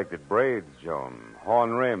 I expected braids, Joan.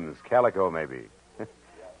 Horn rims, calico, maybe.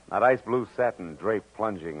 Not ice blue satin, drape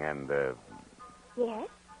plunging, and, Yes?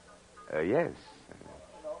 Yes.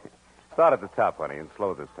 Start at the top, honey, and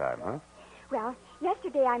slow this time, huh? Well,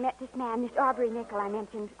 yesterday I met this man, this Aubrey Nickel I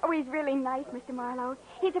mentioned. Oh, he's really nice, Mr. Marlowe.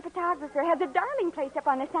 He's a photographer, has a darling place up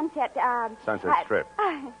on the Sunset, Sunset Strip.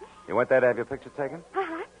 You went there to have your picture taken?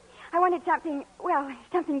 Uh-huh. I wanted something, well,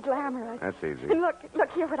 something glamorous. That's easy. And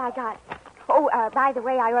look here what I got. Oh, by the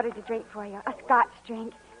way, I ordered a drink for you. A Scotch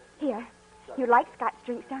drink. Here. You like Scotch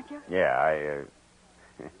drinks, don't you? Yeah,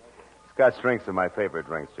 Scotch drinks are my favorite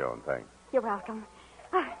drinks, Joan, thanks. You're welcome.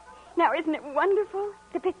 Now, isn't it wonderful?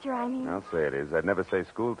 The picture, I mean. I'll say it is. I'd never say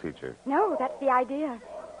school teacher. No, that's the idea.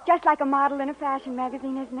 Just like a model in a fashion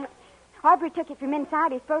magazine, isn't it? Aubrey took it from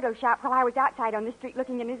inside his photo shop while I was outside on the street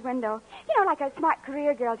looking in his window. You know, like a smart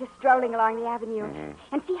career girl just strolling along the avenue. Mm-hmm.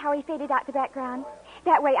 And see how he faded out the background?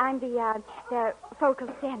 That way I'm the focal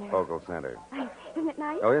center. Focal center. Isn't it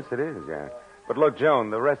nice? Oh, yes, it is, yeah. But look, Joan,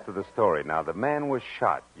 the rest of the story. Now, the man was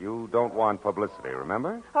shot. You don't want publicity,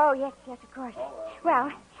 remember? Oh, yes, of course.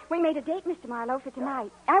 Well, we made a date, Mr. Marlowe, for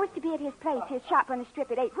tonight. I was to be at his place, his shop on the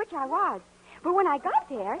Strip at 8, which I was. But when I got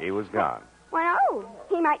there... He was gone. Well, no.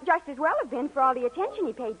 He might just as well have been for all the attention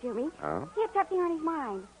he paid to me. Oh? He had something on his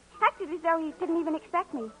mind. Acted as though he didn't even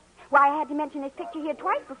expect me. Why, I had to mention his picture here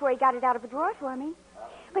twice before he got it out of a drawer for me.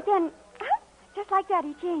 But then, just like that,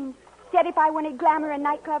 he changed. Said if I wanted glamour in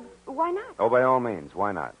nightclubs, why not? Oh, by all means.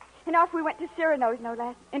 Why not? And off we went to Cyrano's, no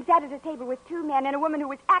less, and sat at a table with two men and a woman who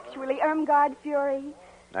was actually Irmgard Fury.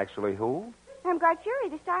 Actually, who? Irmgard Fury,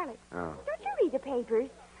 the starlet. Oh. Don't you read the papers?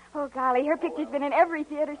 Oh, golly, her picture's been in every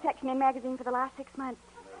theater section and magazine for the last 6 months.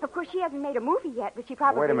 Of course, she hasn't made a movie yet, but she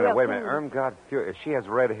probably Wait a minute, will wait a minute. Irmgard Fury, she has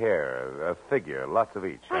red hair, a figure, lots of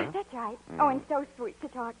each, huh? Oh, that's right. Oh, and so sweet to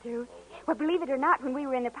talk to. Well, believe it or not, when we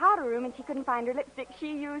were in the powder room and she couldn't find her lipstick,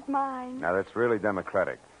 she used mine. Now, that's really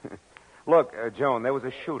democratic. Look, Joan, there was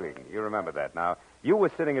a shooting. You remember that. Now, you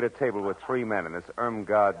were sitting at a table with 3 men in this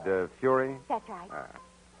Irmgard Fury? That's right.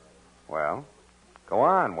 Well, go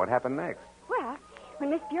on. What happened next? Well, when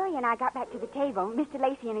Miss Fury and I got back to the table, Mr.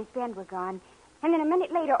 Lacey and his friend were gone. And then a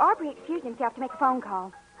minute later, Aubrey excused himself to make a phone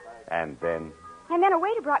call. And then? And then a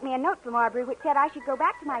waiter brought me a note from Aubrey which said I should go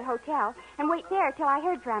back to my hotel and wait there till I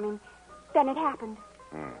heard from him. Then it happened.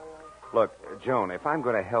 Look, Joan, if I'm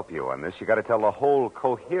going to help you on this, you got to tell the whole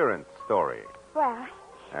coherent story. Well,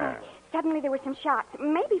 suddenly there were some shots,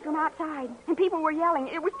 maybe from outside, and people were yelling.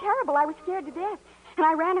 It was terrible. I was scared to death. And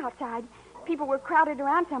I ran outside. People were crowded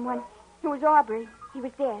around someone. It was Aubrey. He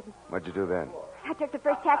was dead. What'd you do then? I took the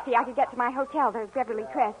first taxi I could get to my hotel, the Beverly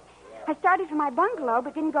Crest. I started for my bungalow,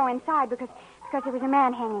 but didn't go inside because there was a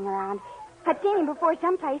man hanging around. I'd seen him before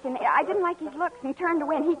someplace, and I didn't like his looks and turned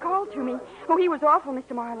away, and he called to me. Oh, he was awful,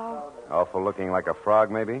 Mr. Marlowe. Awful looking like a frog,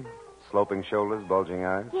 maybe? Sloping shoulders, bulging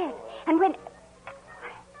eyes? Yes, and when...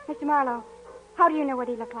 Mr. Marlowe, how do you know what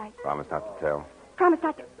he looked like? Promise not to tell. Promise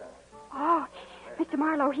not to... Oh, Mr.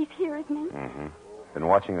 Marlowe, he's here, isn't he? Mm-hmm. Been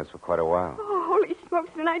watching us for quite a while. Oh, holy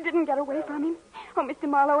smokes, and I didn't get away from him. Oh, Mr.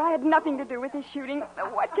 Marlowe, I had nothing to do with this shooting.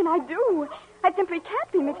 What can I do? I simply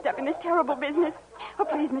can't be mixed up in this terrible business. Oh,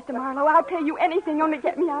 please, Mr. Marlowe, I'll pay you anything, only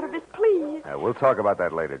get me out of this, please. We'll talk about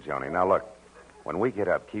that later, Joni. Now, look, when we get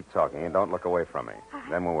up, keep talking and don't look away from me.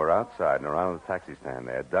 Then when we're outside and around the taxi stand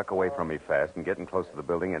there, duck away from me fast and get in close to the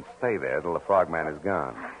building and stay there till the frogman is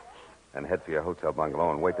gone. Then head for your hotel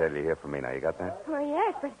bungalow and wait there till you hear from me. Now, you got that? Oh,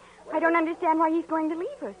 yes, but I don't understand why he's going to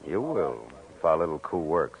leave us. You will, if our little coup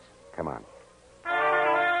works. Come on.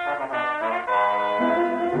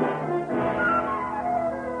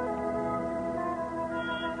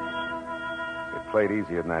 It played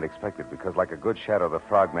easier than I'd expected because, like a good shadow, the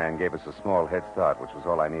frogman gave us a small head start, which was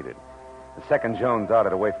all I needed. The second Joan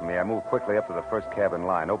darted away from me, I moved quickly up to the first cab in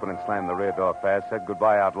line, opened and slammed the rear door fast, said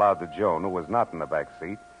goodbye out loud to Joan, who was not in the back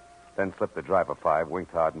seat, then slipped the driver 5,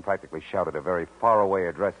 winked hard, and practically shouted a very faraway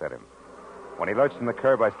address at him. When he lurched in the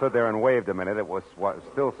curb, I stood there and waved a minute. It was what was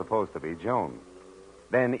still supposed to be Joan.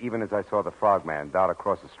 Then, even as I saw the frogman dart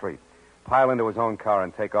across the street, pile into his own car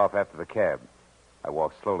and take off after the cab, I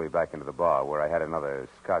walked slowly back into the bar where I had another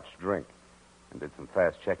Scotch drink and did some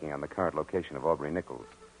fast checking on the current location of Aubrey Nichols,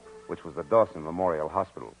 which was the Dawson Memorial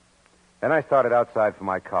Hospital. Then I started outside for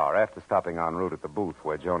my car after stopping en route at the booth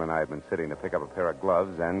where Joan and I had been sitting to pick up a pair of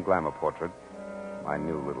gloves and glamour portrait my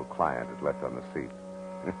new little client had left on the seat.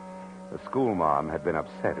 The school mom had been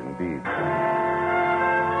upset indeed.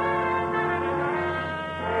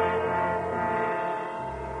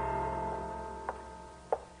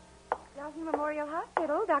 Dawson Memorial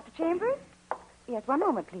Hospital, Dr. Chambers? Yes, one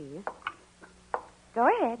moment, please. Go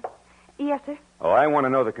ahead. Yes, sir. Oh, I want to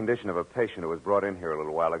know the condition of a patient who was brought in here a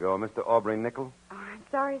little while ago, Mr. Aubrey Nichols. Oh, I'm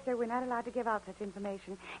sorry, sir. We're not allowed to give out such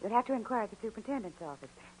information. You'll have to inquire at the superintendent's office.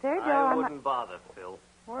 Sir, Joe, I wouldn't bother, Phil.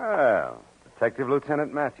 Well, Detective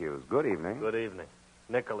Lieutenant Matthews, good evening. Good evening.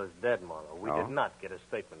 Nickel is dead, Marlowe. We did not get a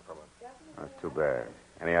statement from him. That's too bad.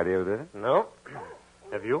 Any idea who did it? No.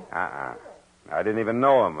 Have you? I didn't even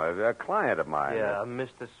know him. A client of mine. Yeah,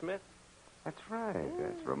 Mr. Smith? That's right.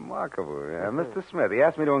 That's remarkable. Mr. Smith. He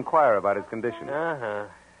asked me to inquire about his condition. Uh-huh.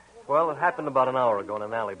 Well, it happened about an hour ago in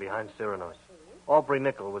an alley behind Cyrano's. Aubrey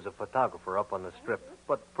Nichols was a photographer up on the strip,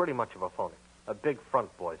 but pretty much of a phony. A big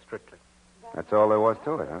front boy, strictly. That's all there was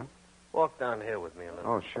to it, huh? Walk down here with me a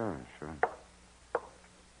little. Oh, sure.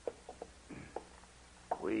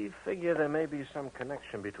 We figure there may be some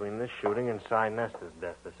connection between this shooting and Cy Nestor's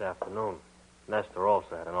death this afternoon. Nestor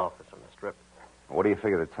also had an office on the strip. What do you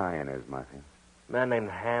figure the tie-in is, Matthew? A man named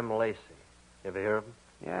Ham Lacey. You ever hear of him?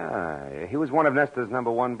 Yeah, he was one of Nestor's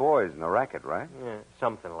 #1 boys in the racket, right? Yeah,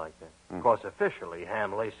 something like that. Of course, officially,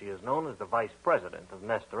 Ham Lacey is known as the vice president of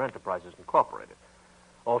Nestor Enterprises Incorporated.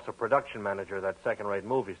 Also production manager of that second-rate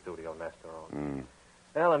movie studio Nestor owns.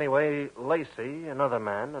 Well, anyway, Lacey, another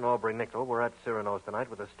man, and Aubrey Nichols were at Cyrano's tonight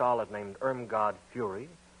with a starlet named Irmgard Fury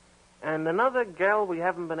and another gal we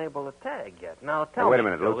haven't been able to tag yet. Now, tell me... Wait a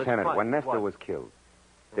minute, Phil, Lieutenant. When Nestor was killed,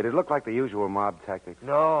 did it look like the usual mob tactics?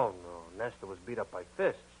 No. Nestor was beat up by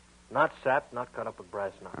fists. Not sapped, not cut up with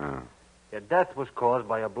brass knucks. Oh. Your death was caused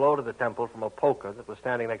by a blow to the temple from a poker that was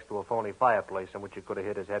standing next to a phony fireplace in which you could have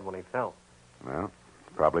hit his head when he fell. Well,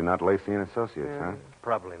 probably not Lacey and Associates, huh?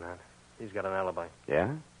 Probably not. He's got an alibi.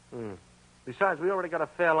 Yeah? Besides, we already got a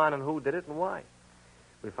fair line on who did it and why.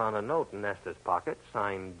 We found a note in Nestor's pocket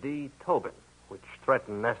signed D. Tobin, which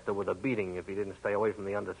threatened Nestor with a beating if he didn't stay away from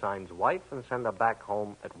the undersigned's wife and send her back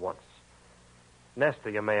home at once. Nestor,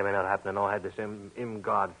 you may or may not happen to know, had this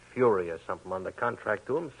Imgard Fury or something under contract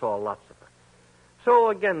to him, saw lots of her. So,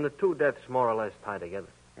 again, the two deaths more or less tie together.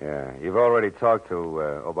 Yeah. You've already talked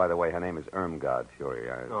to, by the way, her name is Irmgard Fury.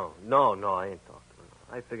 No, I ain't talked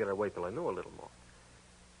to her. I figured I'd wait till I knew a little more.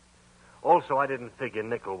 Also, I didn't figure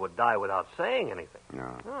Nickel would die without saying anything.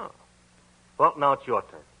 No. Oh. Well, now it's your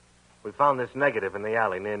turn. We found this negative in the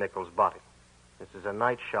alley near Nickel's body. This is a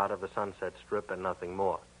night shot of the Sunset Strip and nothing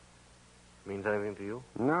more. Means anything to you?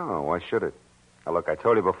 No, why should it? Now, look, I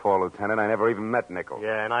told you before, Lieutenant, I never even met Nickel.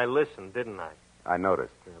 Yeah, and I listened, didn't I? I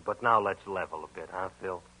noticed. Yeah, but now let's level a bit, huh,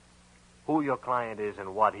 Phil? Who your client is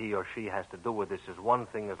and what he or she has to do with this is one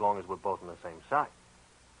thing as long as we're both on the same side.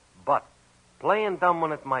 But playing dumb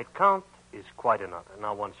when it might count is quite another.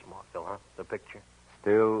 Now, once more, Phil, huh? The picture?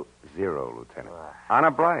 Still 0, Lieutenant. Honor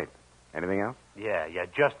bright. Anything else? Yeah,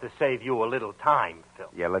 just to save you a little time, Phil.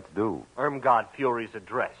 Yeah, let's do. Irmgard Fury's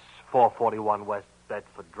address, 441 West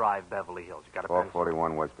Bedford Drive, Beverly Hills. You got a pencil?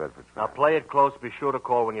 441 West Bedford Drive. Now, play it close. Be sure to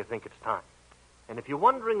call when you think it's time. And if you're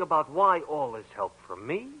wondering about why all this help from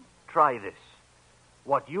me, try this.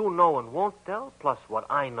 What you know and won't tell, plus what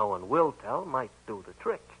I know and will tell, might do the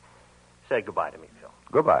trick. Say goodbye to me, Phil.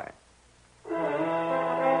 Goodbye.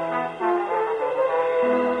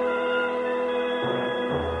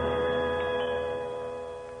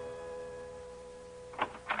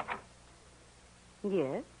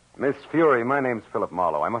 Yes? Miss Fury, my name's Philip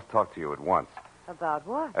Marlowe. I must talk to you at once. About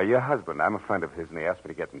what? Your husband. I'm a friend of his, and he asked me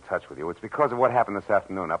to get in touch with you. It's because of what happened this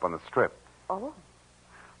afternoon up on the Strip. Oh.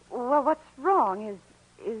 Well, what's wrong?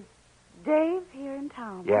 Is Dave here in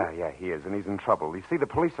town? Yeah, he is, and he's in trouble. You see, the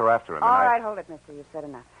police are after him, All right, hold it, mister. You've said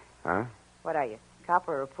enough. Huh? What are you, cop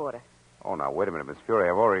or reporter? Oh, now, wait a minute, Miss Fury.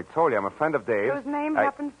 I've already told you I'm a friend of Dave's. Whose name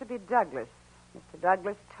happens to be Douglas. Mr.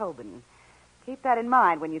 Douglas Tobin. Keep that in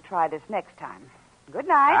mind when you try this next time. Good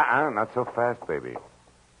night. Not so fast, baby.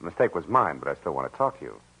 The mistake was mine, but I still want to talk to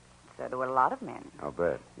you. So do a lot of men. I'll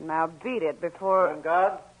bet. Now beat it before...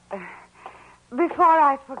 Irmgard? Before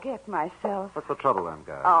I forget myself. What's the trouble,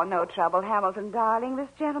 Irmgard? Oh, no trouble, Hamilton, darling. This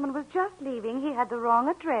gentleman was just leaving. He had the wrong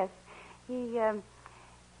address. He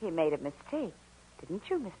made a mistake. Didn't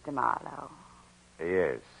you, Mr. Marlowe?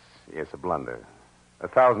 Yes, a blunder.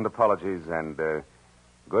 1,000 apologies, and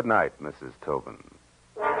good night, Mrs. Tobin.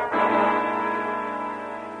 For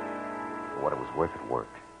what it was worth, it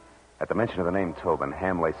worked. At the mention of the name Tobin,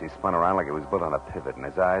 Ham Lacey spun around like he was built on a pivot, and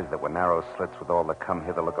his eyes that were narrow slits with all the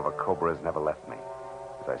come-hither look of a cobra's never left me.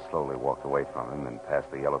 As I slowly walked away from him and past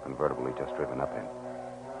the yellow convertible he'd just driven up in.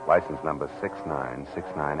 License number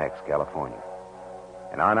 6969X, California.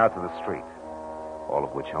 And on out to the street. All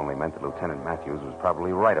of which only meant that Lieutenant Matthews was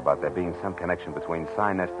probably right about there being some connection between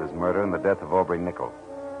Cy Nestor's murder and the death of Aubrey Nickel.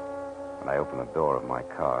 When I opened the door of my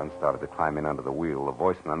car and started to climb in under the wheel, the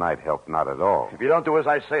voice in the night helped not at all. If you don't do as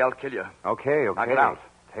I say, I'll kill you. Okay. Knock it out.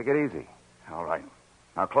 Take it easy. All right.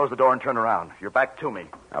 Now close the door and turn around. You're back to me.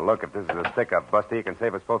 Now, look, if this is a stick-up, Busty, you can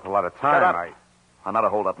save us both a lot of time. Shut up. I'm not a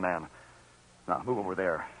hold-up man. Now, move over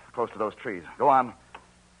there, close to those trees. Go on.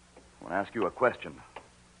 I want to ask you a question.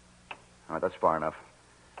 All right, that's far enough.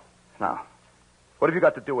 Now, what have you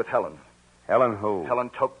got to do with Helen? Helen who?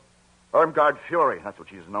 Helen Irmgard Fury. That's what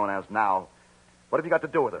she's known as now. What have you got to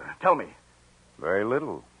do with her? Tell me. Very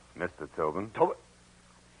little, Mr. Tobin. Tobin?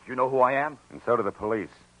 You know who I am? And so do the police.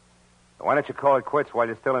 Why don't you call it quits while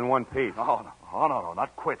you're still in one piece? No,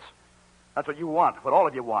 not quits. That's what you want, what all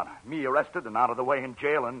of you want. Me arrested and out of the way in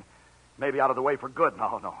jail and maybe out of the way for good.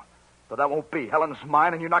 No. But that won't be. Helen's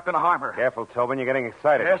mine and you're not going to harm her. Careful, Tobin. You're getting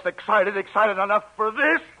excited. Yes, excited enough for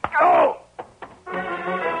this. Go!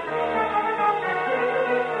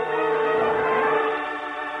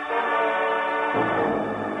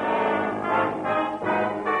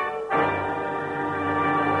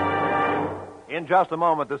 In just a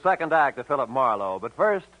moment, the second act of Philip Marlowe. But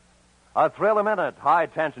first, a thrill-a-minute,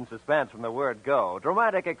 high-tension suspense from the word go.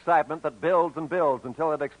 Dramatic excitement that builds and builds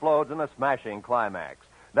until it explodes in a smashing climax.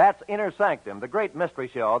 That's Inner Sanctum, the great mystery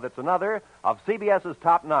show that's another of CBS's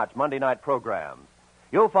top-notch Monday night programs.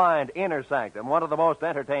 You'll find Inner Sanctum one of the most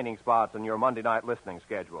entertaining spots in your Monday night listening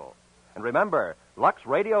schedule. And remember, Lux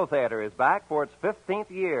Radio Theater is back for its 15th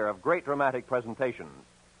year of great dramatic presentations.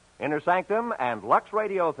 Inner Sanctum and Lux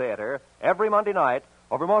Radio Theater every Monday night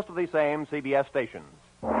over most of the same CBS stations.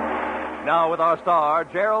 Now, with our star,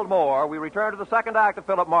 Gerald Moore, we return to the second act of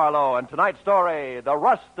Philip Marlowe and tonight's story, The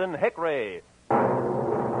RUSHTON HICKORY.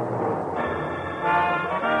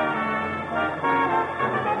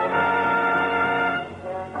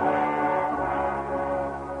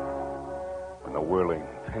 When the whirling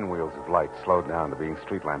pinwheels of light slowed down to being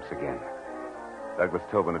street lamps again, Douglas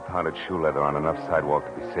Tobin had pounded shoe leather on enough sidewalk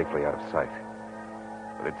to be safely out of sight.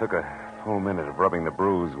 But it took a full minute of rubbing the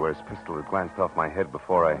bruise where his pistol had glanced off my head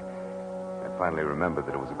before I finally remembered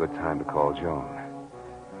that it was a good time to call Joan.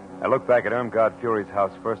 I looked back at Irmgard Fury's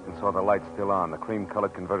house first and saw the lights still on, the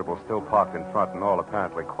cream-colored convertible still parked in front, and all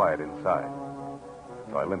apparently quiet inside.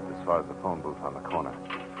 So I limped as far as the phone booth on the corner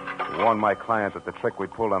to warn my client that the trick we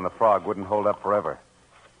pulled on the frog wouldn't hold up forever.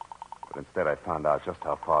 But instead I found out just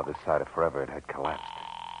how far this side of forever it had collapsed.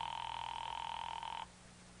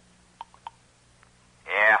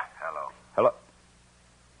 Yeah, hello. Hello?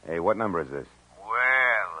 Hey, what number is this?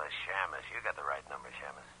 Well, Shamus, you got the right number,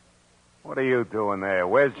 Shamus. What are you doing there?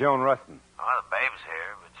 Where's Joan Rustin? Oh, the babe's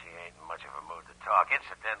here, but she ain't in much of a mood to talk.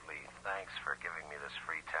 Incidentally, thanks for giving me this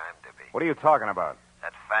free time, Dippy. What are you talking about?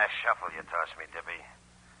 That fast shuffle you tossed me, Dippy.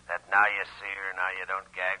 That now you see her, now you don't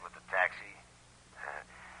gag with the taxi.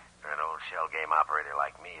 For an old shell game operator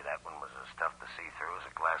like me, that one was as tough to see through as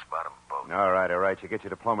a glass-bottom boat. All right. You get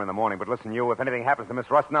your diploma in the morning. But listen, you, if anything happens to Miss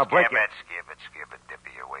Rustin, I'll break it. Skip it,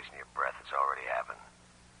 Dippy. You're wasting your breath. It's already happened.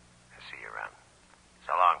 I'll see you around.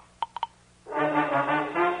 So long.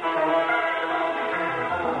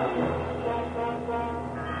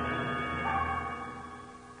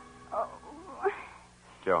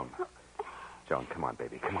 Joan, come on,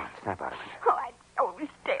 baby. Come on. Snap out of it. Oh,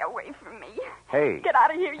 stay away from me. Hey. Get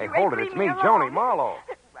out of here, Hey, you hold ain't it. It's leave me, alone. Joni, Marlowe.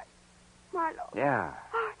 Marlowe. Yeah.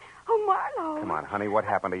 Oh, Marlowe. Come on, honey. What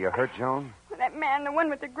happened? Are you hurt, Joan? That man, the one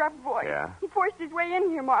with the gruff voice. Yeah? He forced his way in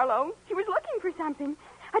here, Marlowe. He was looking for something.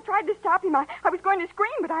 I tried to stop him. I was going to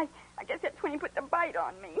scream, but I guess that's when he put the bite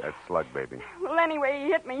on me. That's slug, baby. Well, anyway,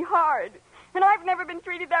 he hit me hard. And I've never been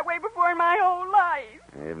treated that way before in my whole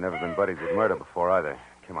life. You've never been buddies with murder before, either.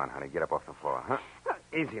 Come on, honey. Get up off the floor, huh?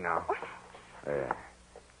 Easy now. There.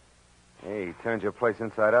 Hey, he turned your place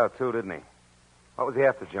inside out, too, didn't he? What was he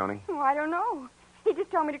after, Joni? Oh, I don't know. He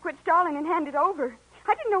just told me to quit stalling and hand it over.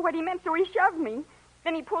 I didn't know what he meant, so he shoved me.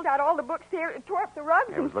 Then he pulled out all the books there, tore up the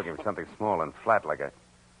rugs. He was looking for something small and flat like a...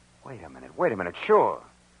 Wait a minute. Sure.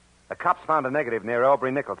 The cops found a negative near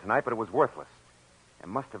Aubrey Nickel tonight, but it was worthless. There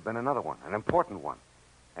must have been another one, an important one.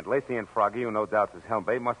 And Lacey and Froggy, who no doubt's his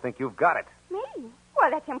helm-babe, must think you've got it. Me? Well,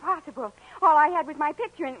 that's impossible. All I had was my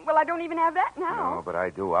picture, and, well, I don't even have that now. No, but I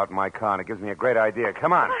do, out in my car, and it gives me a great idea.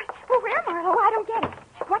 Come on. Well, where, Marlowe? I don't get it.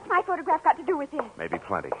 What's my photograph got to do with this? Maybe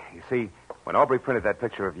plenty. You see, when Aubrey printed that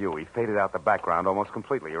picture of you, he faded out the background almost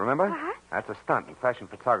completely. You remember? Uh-huh. That's a stunt in fashion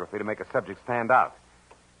photography to make a subject stand out.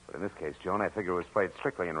 But in this case, Joan, I figure it was played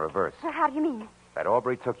strictly in reverse. Well, how do you mean? That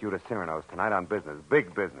Aubrey took you to Cyrano's tonight on business,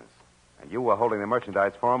 big business. And you were holding the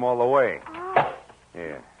merchandise for him all the way. Oh.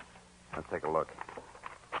 Here. Let's take a look.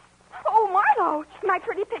 Oh, Marlowe, my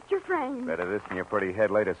pretty picture frame. Better this than your pretty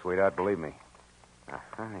head later, sweetheart, believe me.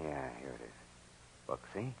 Uh-huh, yeah, here it is. Look,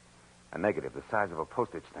 see? A negative the size of a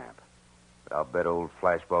postage stamp. But I'll bet old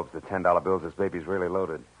flash bulbs the $10 bills this baby's really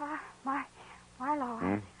loaded.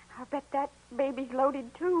 Marlowe, I'll bet that baby's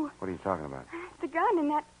loaded, too. What are you talking about? The gun in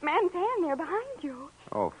that man's hand there behind you.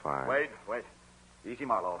 Oh, fine. Wait. Easy,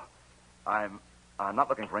 Marlowe. I'm not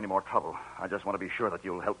looking for any more trouble. I just want to be sure that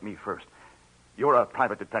you'll help me first. You're a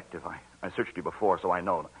private detective. I searched you before, so I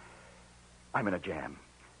know. I'm in a jam.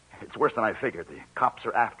 It's worse than I figured. The cops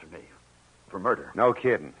are after me for murder. No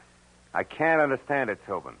kidding. I can't understand it,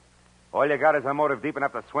 Tobin. All you got is a motive deep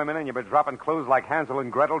enough to swim in, and you've been dropping clues like Hansel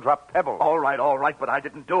and Gretel drop pebbles. All right, but I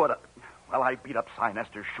didn't do it. Well, I beat up Cy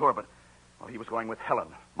Nestor, sure, but he was going with Helen,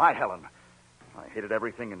 my Helen. I hated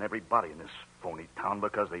everything and everybody in this phony town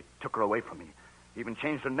because they took her away from me. Even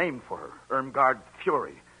changed her name for her, Irmgard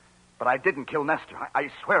Fury. But I didn't kill Nestor. I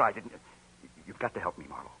swear I didn't. You've got to help me,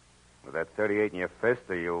 Marlowe. With that 38 in your fist,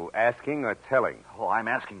 are you asking or telling? Oh, I'm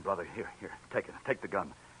asking, brother. Here, take it. Take the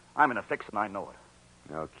gun. I'm in a fix, and I know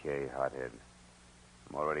it. Okay, hothead.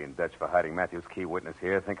 I'm already in Dutch for hiding Matthew's key witness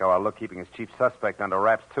here. Think how I'll look keeping his chief suspect under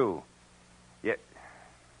wraps, too. Yeah.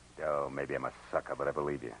 Oh, maybe I'm a sucker, but I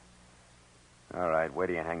believe you. All right, where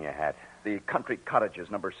do you hang your hat? The Country Cottages,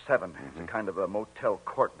 number 7. It's a kind of a motel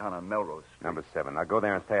court down on Melrose Street. Number 7. Now go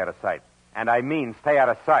there and stay out of sight. And I mean stay out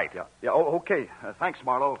of sight. Yeah. Oh, okay. Thanks,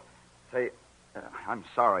 Marlowe. Say, I'm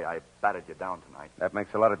sorry I batted you down tonight. That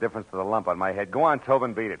makes a lot of difference to the lump on my head. Go on,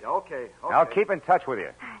 Tobin, beat it. Okay. I'll keep in touch with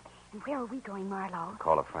you. And where are we going, Marlowe?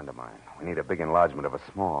 Call a friend of mine. We need a big enlargement of a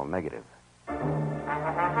small negative.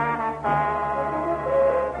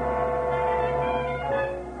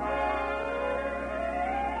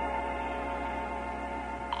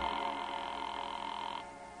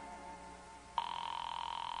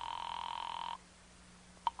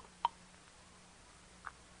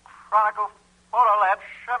 Chronicle Photo Lab,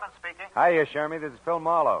 Sherman speaking. Hiya, Shermy. This is Phil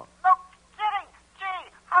Marlowe. No kidding. Gee,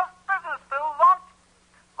 how's business, Phil?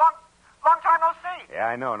 Long time no see. Yeah,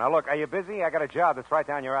 I know. Now, look, are you busy? I got a job that's right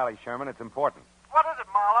down your alley, Sherman. It's important. What is it,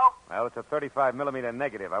 Marlowe? Well, it's a 35-millimeter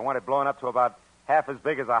negative. I want it blown up to about half as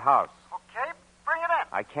big as a house. Okay, bring it in.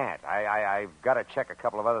 I can't. I've got to check a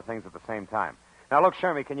couple of other things at the same time. Now, look,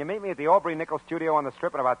 Shermy, can you meet me at the Aubrey Nickel studio on the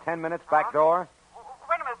Strip in about 10 minutes, back door?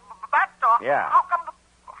 Wait a minute, back door? Yeah. How come the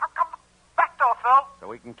back door, Phil? So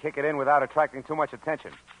we can kick it in without attracting too much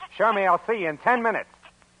attention. Shermy, I'll see you in 10 minutes.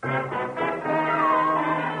 I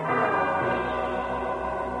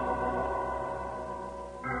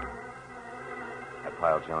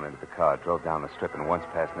piled Joan into the car, drove down the Strip, and once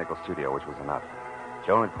past Nickel's studio, which was enough.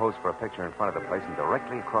 Joan had posed for a picture in front of the place, and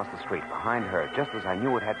directly across the street, behind her, just as I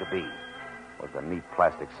knew it had to be, was the neat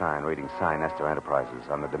plastic sign reading Cy Nestor Enterprises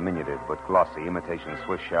on the diminutive but glossy imitation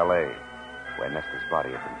Swiss chalet where Nestor's body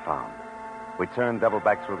had been found. We turned, doubled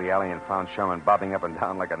back through the alley, and found Sherman bobbing up and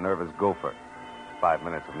down like a nervous gopher. 5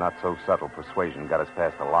 minutes of not-so-subtle persuasion got us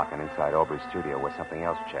past the lock and inside Aubrey's studio where something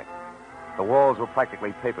else checked. The walls were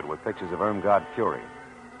practically papered with pictures of Irmgard Fury,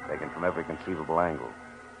 taken from every conceivable angle,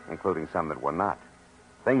 including some that were not.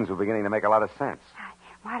 Things were beginning to make a lot of sense.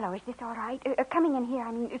 Marlowe, is this all right? Coming in here,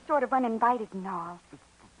 I mean, it's sort of uninvited and all.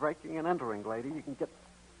 Breaking and entering, lady. You can get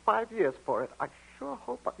 5 years for it. I sure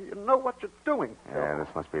hope you know what you're doing. Yeah,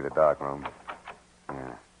 this must be the dark room.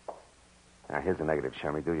 Yeah. Now, here's the negative,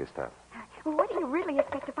 Shermy. Do your stuff. Well, what do you really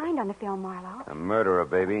expect to find on the film, Marlowe? A murderer,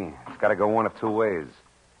 baby. It's got to go one of two ways.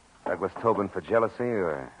 Douglas Tobin for jealousy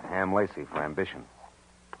or Ham Lacey for ambition.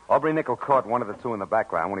 Aubrey Nickel caught one of the two in the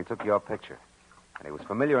background when he took your picture. And he was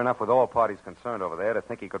familiar enough with all parties concerned over there to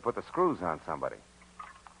think he could put the screws on somebody.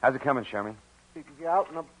 How's it coming, Shermy? You can be out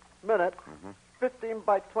in a minute. Mm-hmm. 15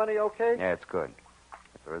 by 20, okay? Yeah, it's good.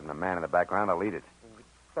 If there isn't a man in the background, I'll eat it.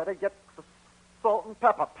 Better get the salt and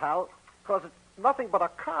pepper, pal, because it's nothing but a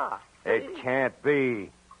car. It can't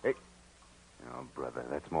be. Oh, brother,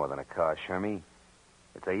 that's more than a car, Shermy.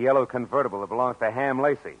 It's a yellow convertible that belongs to Ham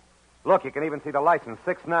Lacey. Look, you can even see the license,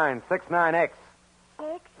 6969X.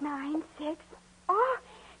 696. Oh,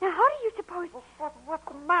 now how do you suppose... What's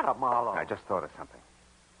the matter, Marlowe? I just thought of something.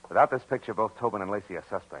 Without this picture, both Tobin and Lacey are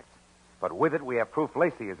suspects. But with it, we have proof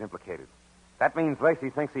Lacey is implicated. That means Lacey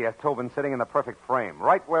thinks he has Tobin sitting in the perfect frame,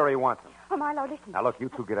 right where he wants him. Oh, Marlowe, listen. Now, look, you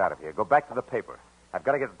two get out of here. Go back to the paper. I've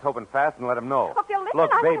got to get to Tobin fast and let him know. Oh, Phil, listen,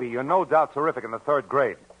 Look, baby, you're no doubt terrific in the 3rd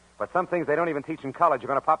grade. But some things they don't even teach in college are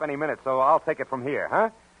going to pop any minute, so I'll take it from here,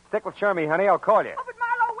 huh? Stick with Shermy, honey. I'll call you. Oh, but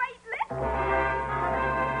Marlowe, wait, listen.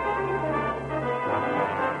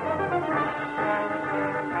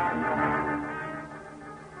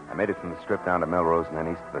 I made it from the Strip down to Melrose and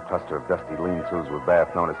then east to the cluster of dusty lean-tos with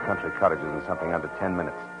baths known as country cottages in something under 10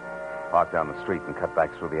 minutes. Parked down the street and cut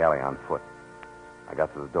back through the alley on foot. I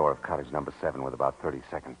got to the door of cottage number 7 with about 30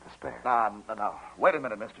 seconds to spare. No. Wait a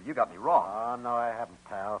minute, mister. You got me wrong. Oh, no, I haven't,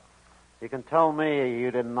 pal. You can tell me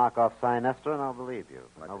you didn't knock off Cy Nestor, and I'll believe you.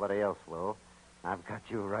 But nobody else will. I've got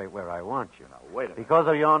you right where I want you. Now, wait a minute. Because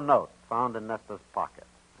of your note found in Nestor's pocket.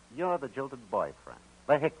 You're the jilted boyfriend,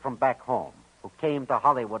 the hick from back home, who came to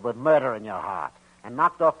Hollywood with murder in your heart and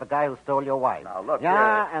knocked off the guy who stole your wife. Now, look,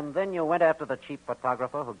 Yeah, and then you went after the cheap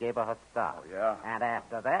photographer who gave her her stuff. Oh, yeah? And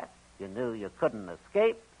after that, you knew you couldn't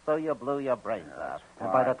escape, so you blew your brains out.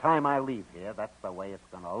 And fine. by the time I leave here, that's the way it's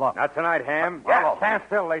going to look. Not tonight, Ham. Marlowe. Stand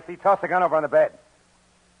still, Lacey. Toss the gun over on the bed.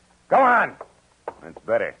 Go on. That's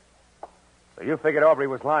better. So you figured Aubrey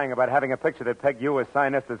was lying about having a picture that pegged you as Cy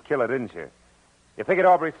Nestor's killer, didn't you? You figured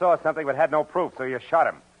Aubrey saw something but had no proof, so you shot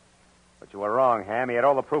him. But you were wrong, Ham. He had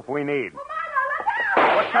all the proof we need. Oh,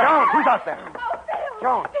 Marlowe, What's that? Joan, who's out there? Oh, Phil.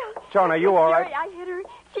 Joan. Phil. Joan, are you all right? Jerry, I hit her.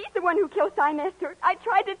 She's the one who killed Cy Nestor. I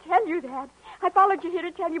tried to tell you that. I followed you here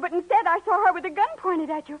to tell you, but instead I saw her with a gun pointed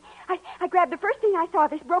at you. I grabbed the first thing I saw,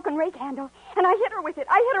 this broken rake handle, and I hit her with it.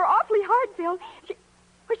 I hit her awfully hard, Phil.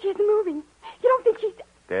 She isn't moving. You don't think she's...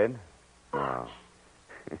 Dead? No.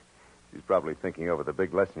 She's probably thinking over the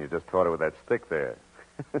big lesson you just taught her with that stick there.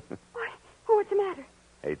 What? Oh, what's the matter?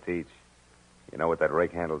 Hey, Teach, you know what that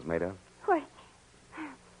rake handle's made of? What?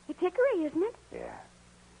 It's hickory, isn't it? Yeah.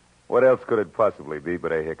 What else could it possibly be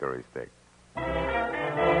but a hickory stick?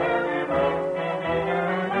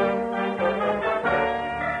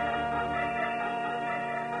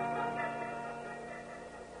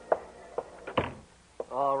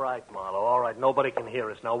 All right, Marlowe, all right. Nobody can hear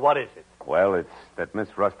us. Now, what is it? Well, it's that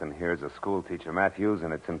Miss Ruston here is a school teacher, Matthews,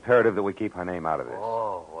 and it's imperative that we keep her name out of this.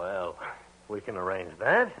 Oh, well, we can arrange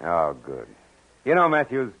that. Oh, good. You know,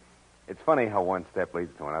 Matthews, it's funny how one step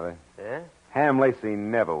leads to another. Yeah? Ham Lacey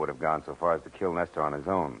never would have gone so far as to kill Nestor on his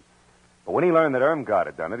own. But when he learned that Irmgard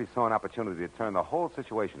had done it, he saw an opportunity to turn the whole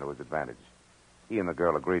situation to his advantage. He and the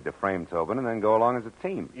girl agreed to frame Tobin and then go along as a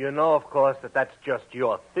team. You know, of course, that that's just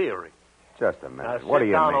your theory. Just a Now, minute. What do sit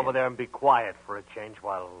you down mean? over there and be quiet for a change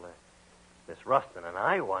while Miss Ruston and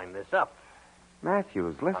I wind this up.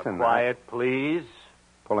 Matthews, listen. Quiet, please.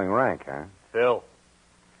 Pulling rank, huh? Phil.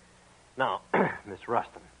 Now, Miss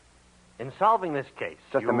Ruston, in solving this case...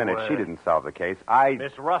 Just you, a minute. She didn't solve the case.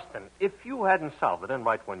 Miss Ruston, if you hadn't solved it, and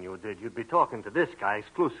right when you did, you'd be talking to this guy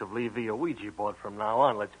exclusively via Ouija board from now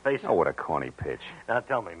on, let's face it. Oh, what a corny pitch. Now,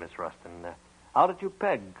 tell me, Miss Ruston, how did you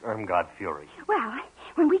peg Irmgard Fury? Well,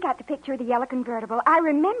 when we got the picture of the yellow convertible, I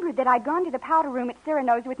remembered that I'd gone to the powder room at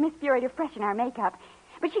Cyrano's with Miss Fury to freshen our makeup.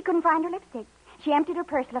 But she couldn't find her lipstick. She emptied her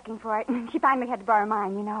purse looking for it, and she finally had to borrow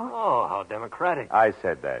mine, you know. Oh, how democratic. I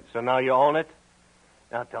said that. So now you own it?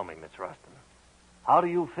 Now tell me, Miss Ruston, how do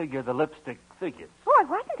you figure the lipstick figures? Oh, it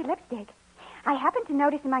wasn't a lipstick. I happened to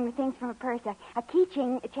notice among the things from her purse a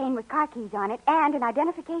chain with car keys on it and an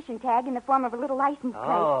identification tag in the form of a little license plate.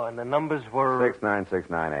 Oh, and the numbers were...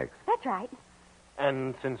 6969X. That's right.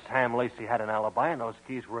 And since Ham Lacey had an alibi and those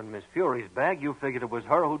keys were in Miss Fury's bag, you figured it was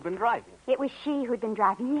her who'd been driving. It was she who'd been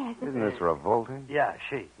driving, yes. Isn't this revolting? Yeah,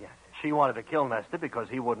 she. She wanted to kill Nestor because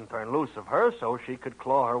he wouldn't turn loose of her so she could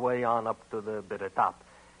claw her way on up to the bitter top.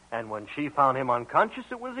 And when she found him unconscious,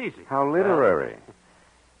 it was easy. How literary.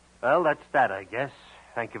 Well, that's that, I guess.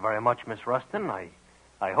 Thank you very much, Miss Ruston. I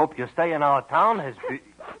hope your stay in our town has been...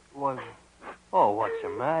 Oh, what's the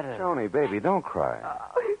matter? Joni, baby, don't cry.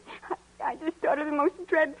 I just thought of the most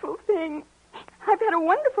dreadful thing. I've had a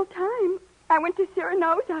wonderful time. I went to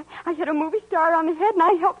Cyrano's. I hit a movie star on the head, and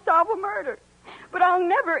I helped solve a murder. But I'll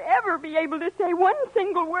never, ever be able to say one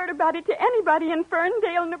single word about it to anybody in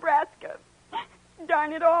Ferndale, Nebraska.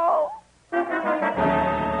 Darn it all.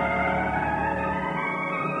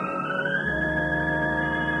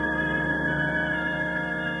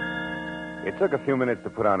 It took a few minutes to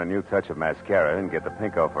put on a new touch of mascara and get the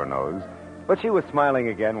pink off her nose. But she was smiling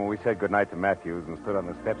again when we said goodnight to Matthews and stood on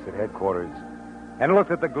the steps at headquarters and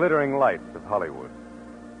looked at the glittering lights of Hollywood.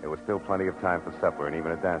 There was still plenty of time for supper and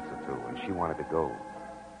even a dance or two, and she wanted to go.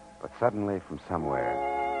 But suddenly, from somewhere,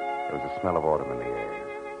 there was a smell of autumn in the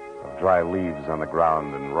air, of dry leaves on the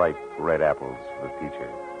ground and ripe red apples for the teacher.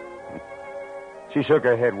 She shook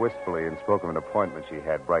her head wistfully and spoke of an appointment she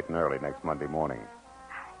had bright and early next Monday morning.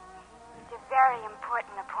 It's a very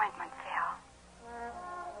important appointment, Phil.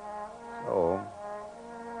 So,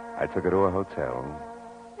 I took her to a hotel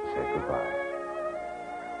and said goodbye.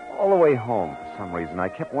 All the way home, for some reason, I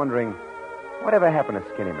kept wondering, whatever happened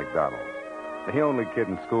to Skinny McDonald? The only kid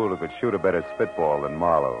in school who could shoot a better spitball than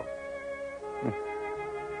Marlowe.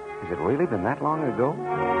 Has it really been that long ago?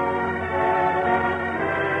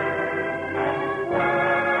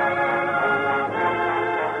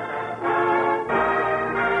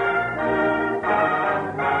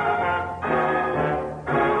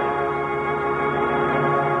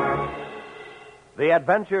 The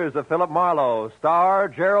Adventures of Philip Marlowe star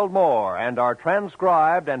Gerald Moore and are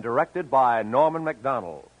transcribed and directed by Norman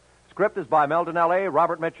MacDonald. Script is by Mel Donnelly,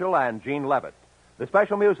 Robert Mitchell, and Gene Levitt. The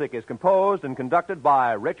special music is composed and conducted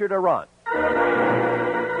by Richard Arant.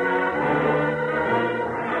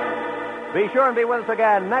 Be sure and be with us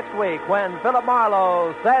again next week when Philip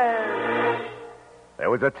Marlowe says... There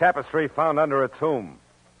was a tapestry found under a tomb.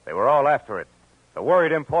 They were all after it. The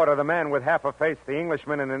worried importer, the man with half a face, the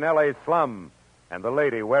Englishman in an L.A. slum, and the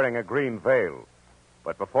lady wearing a green veil.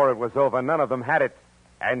 But before it was over, none of them had it,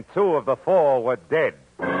 and 2 of the 4 were dead.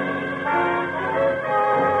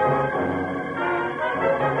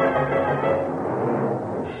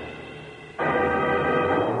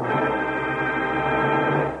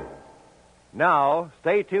 Now,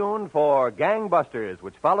 stay tuned for Gangbusters,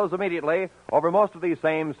 which follows immediately over most of these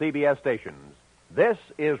same CBS stations. This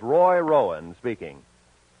is Roy Rowan speaking.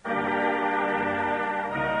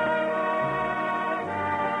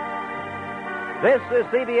 This is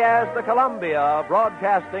CBS, the Columbia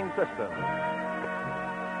Broadcasting System.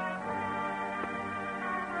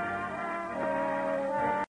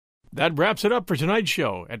 That wraps it up for tonight's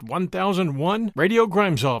show at 1001 Radio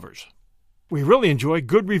Crime Solvers. We really enjoy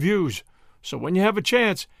good reviews, so when you have a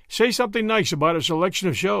chance, say something nice about a selection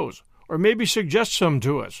of shows, or maybe suggest some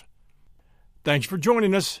to us. Thanks for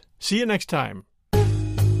joining us. See you next time.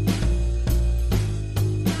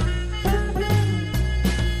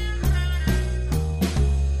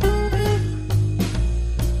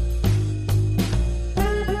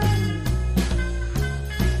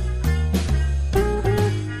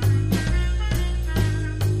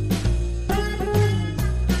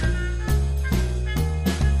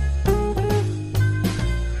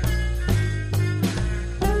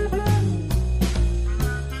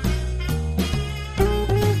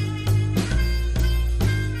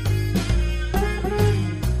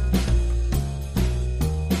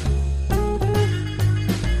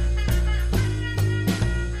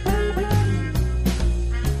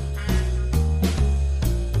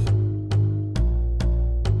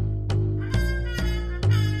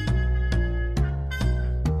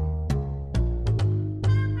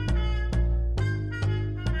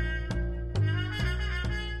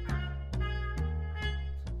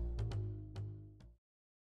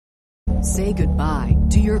 Say goodbye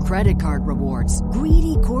to your credit card rewards.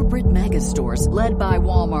 Greedy corporate mega stores, led by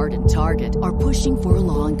Walmart and Target, are pushing for a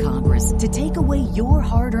law in Congress to take away your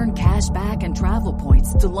hard-earned cash back and travel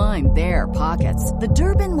points to line their pockets. The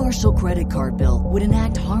Durbin-Marshall credit card bill would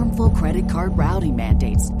enact harmful credit card routing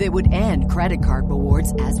mandates that would end credit card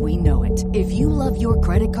rewards as we know it. If you love your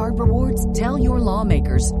credit card rewards, tell your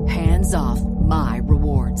lawmakers, hands off my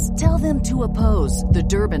rewards. Tell them to oppose the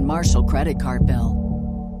Durbin-Marshall credit card bill.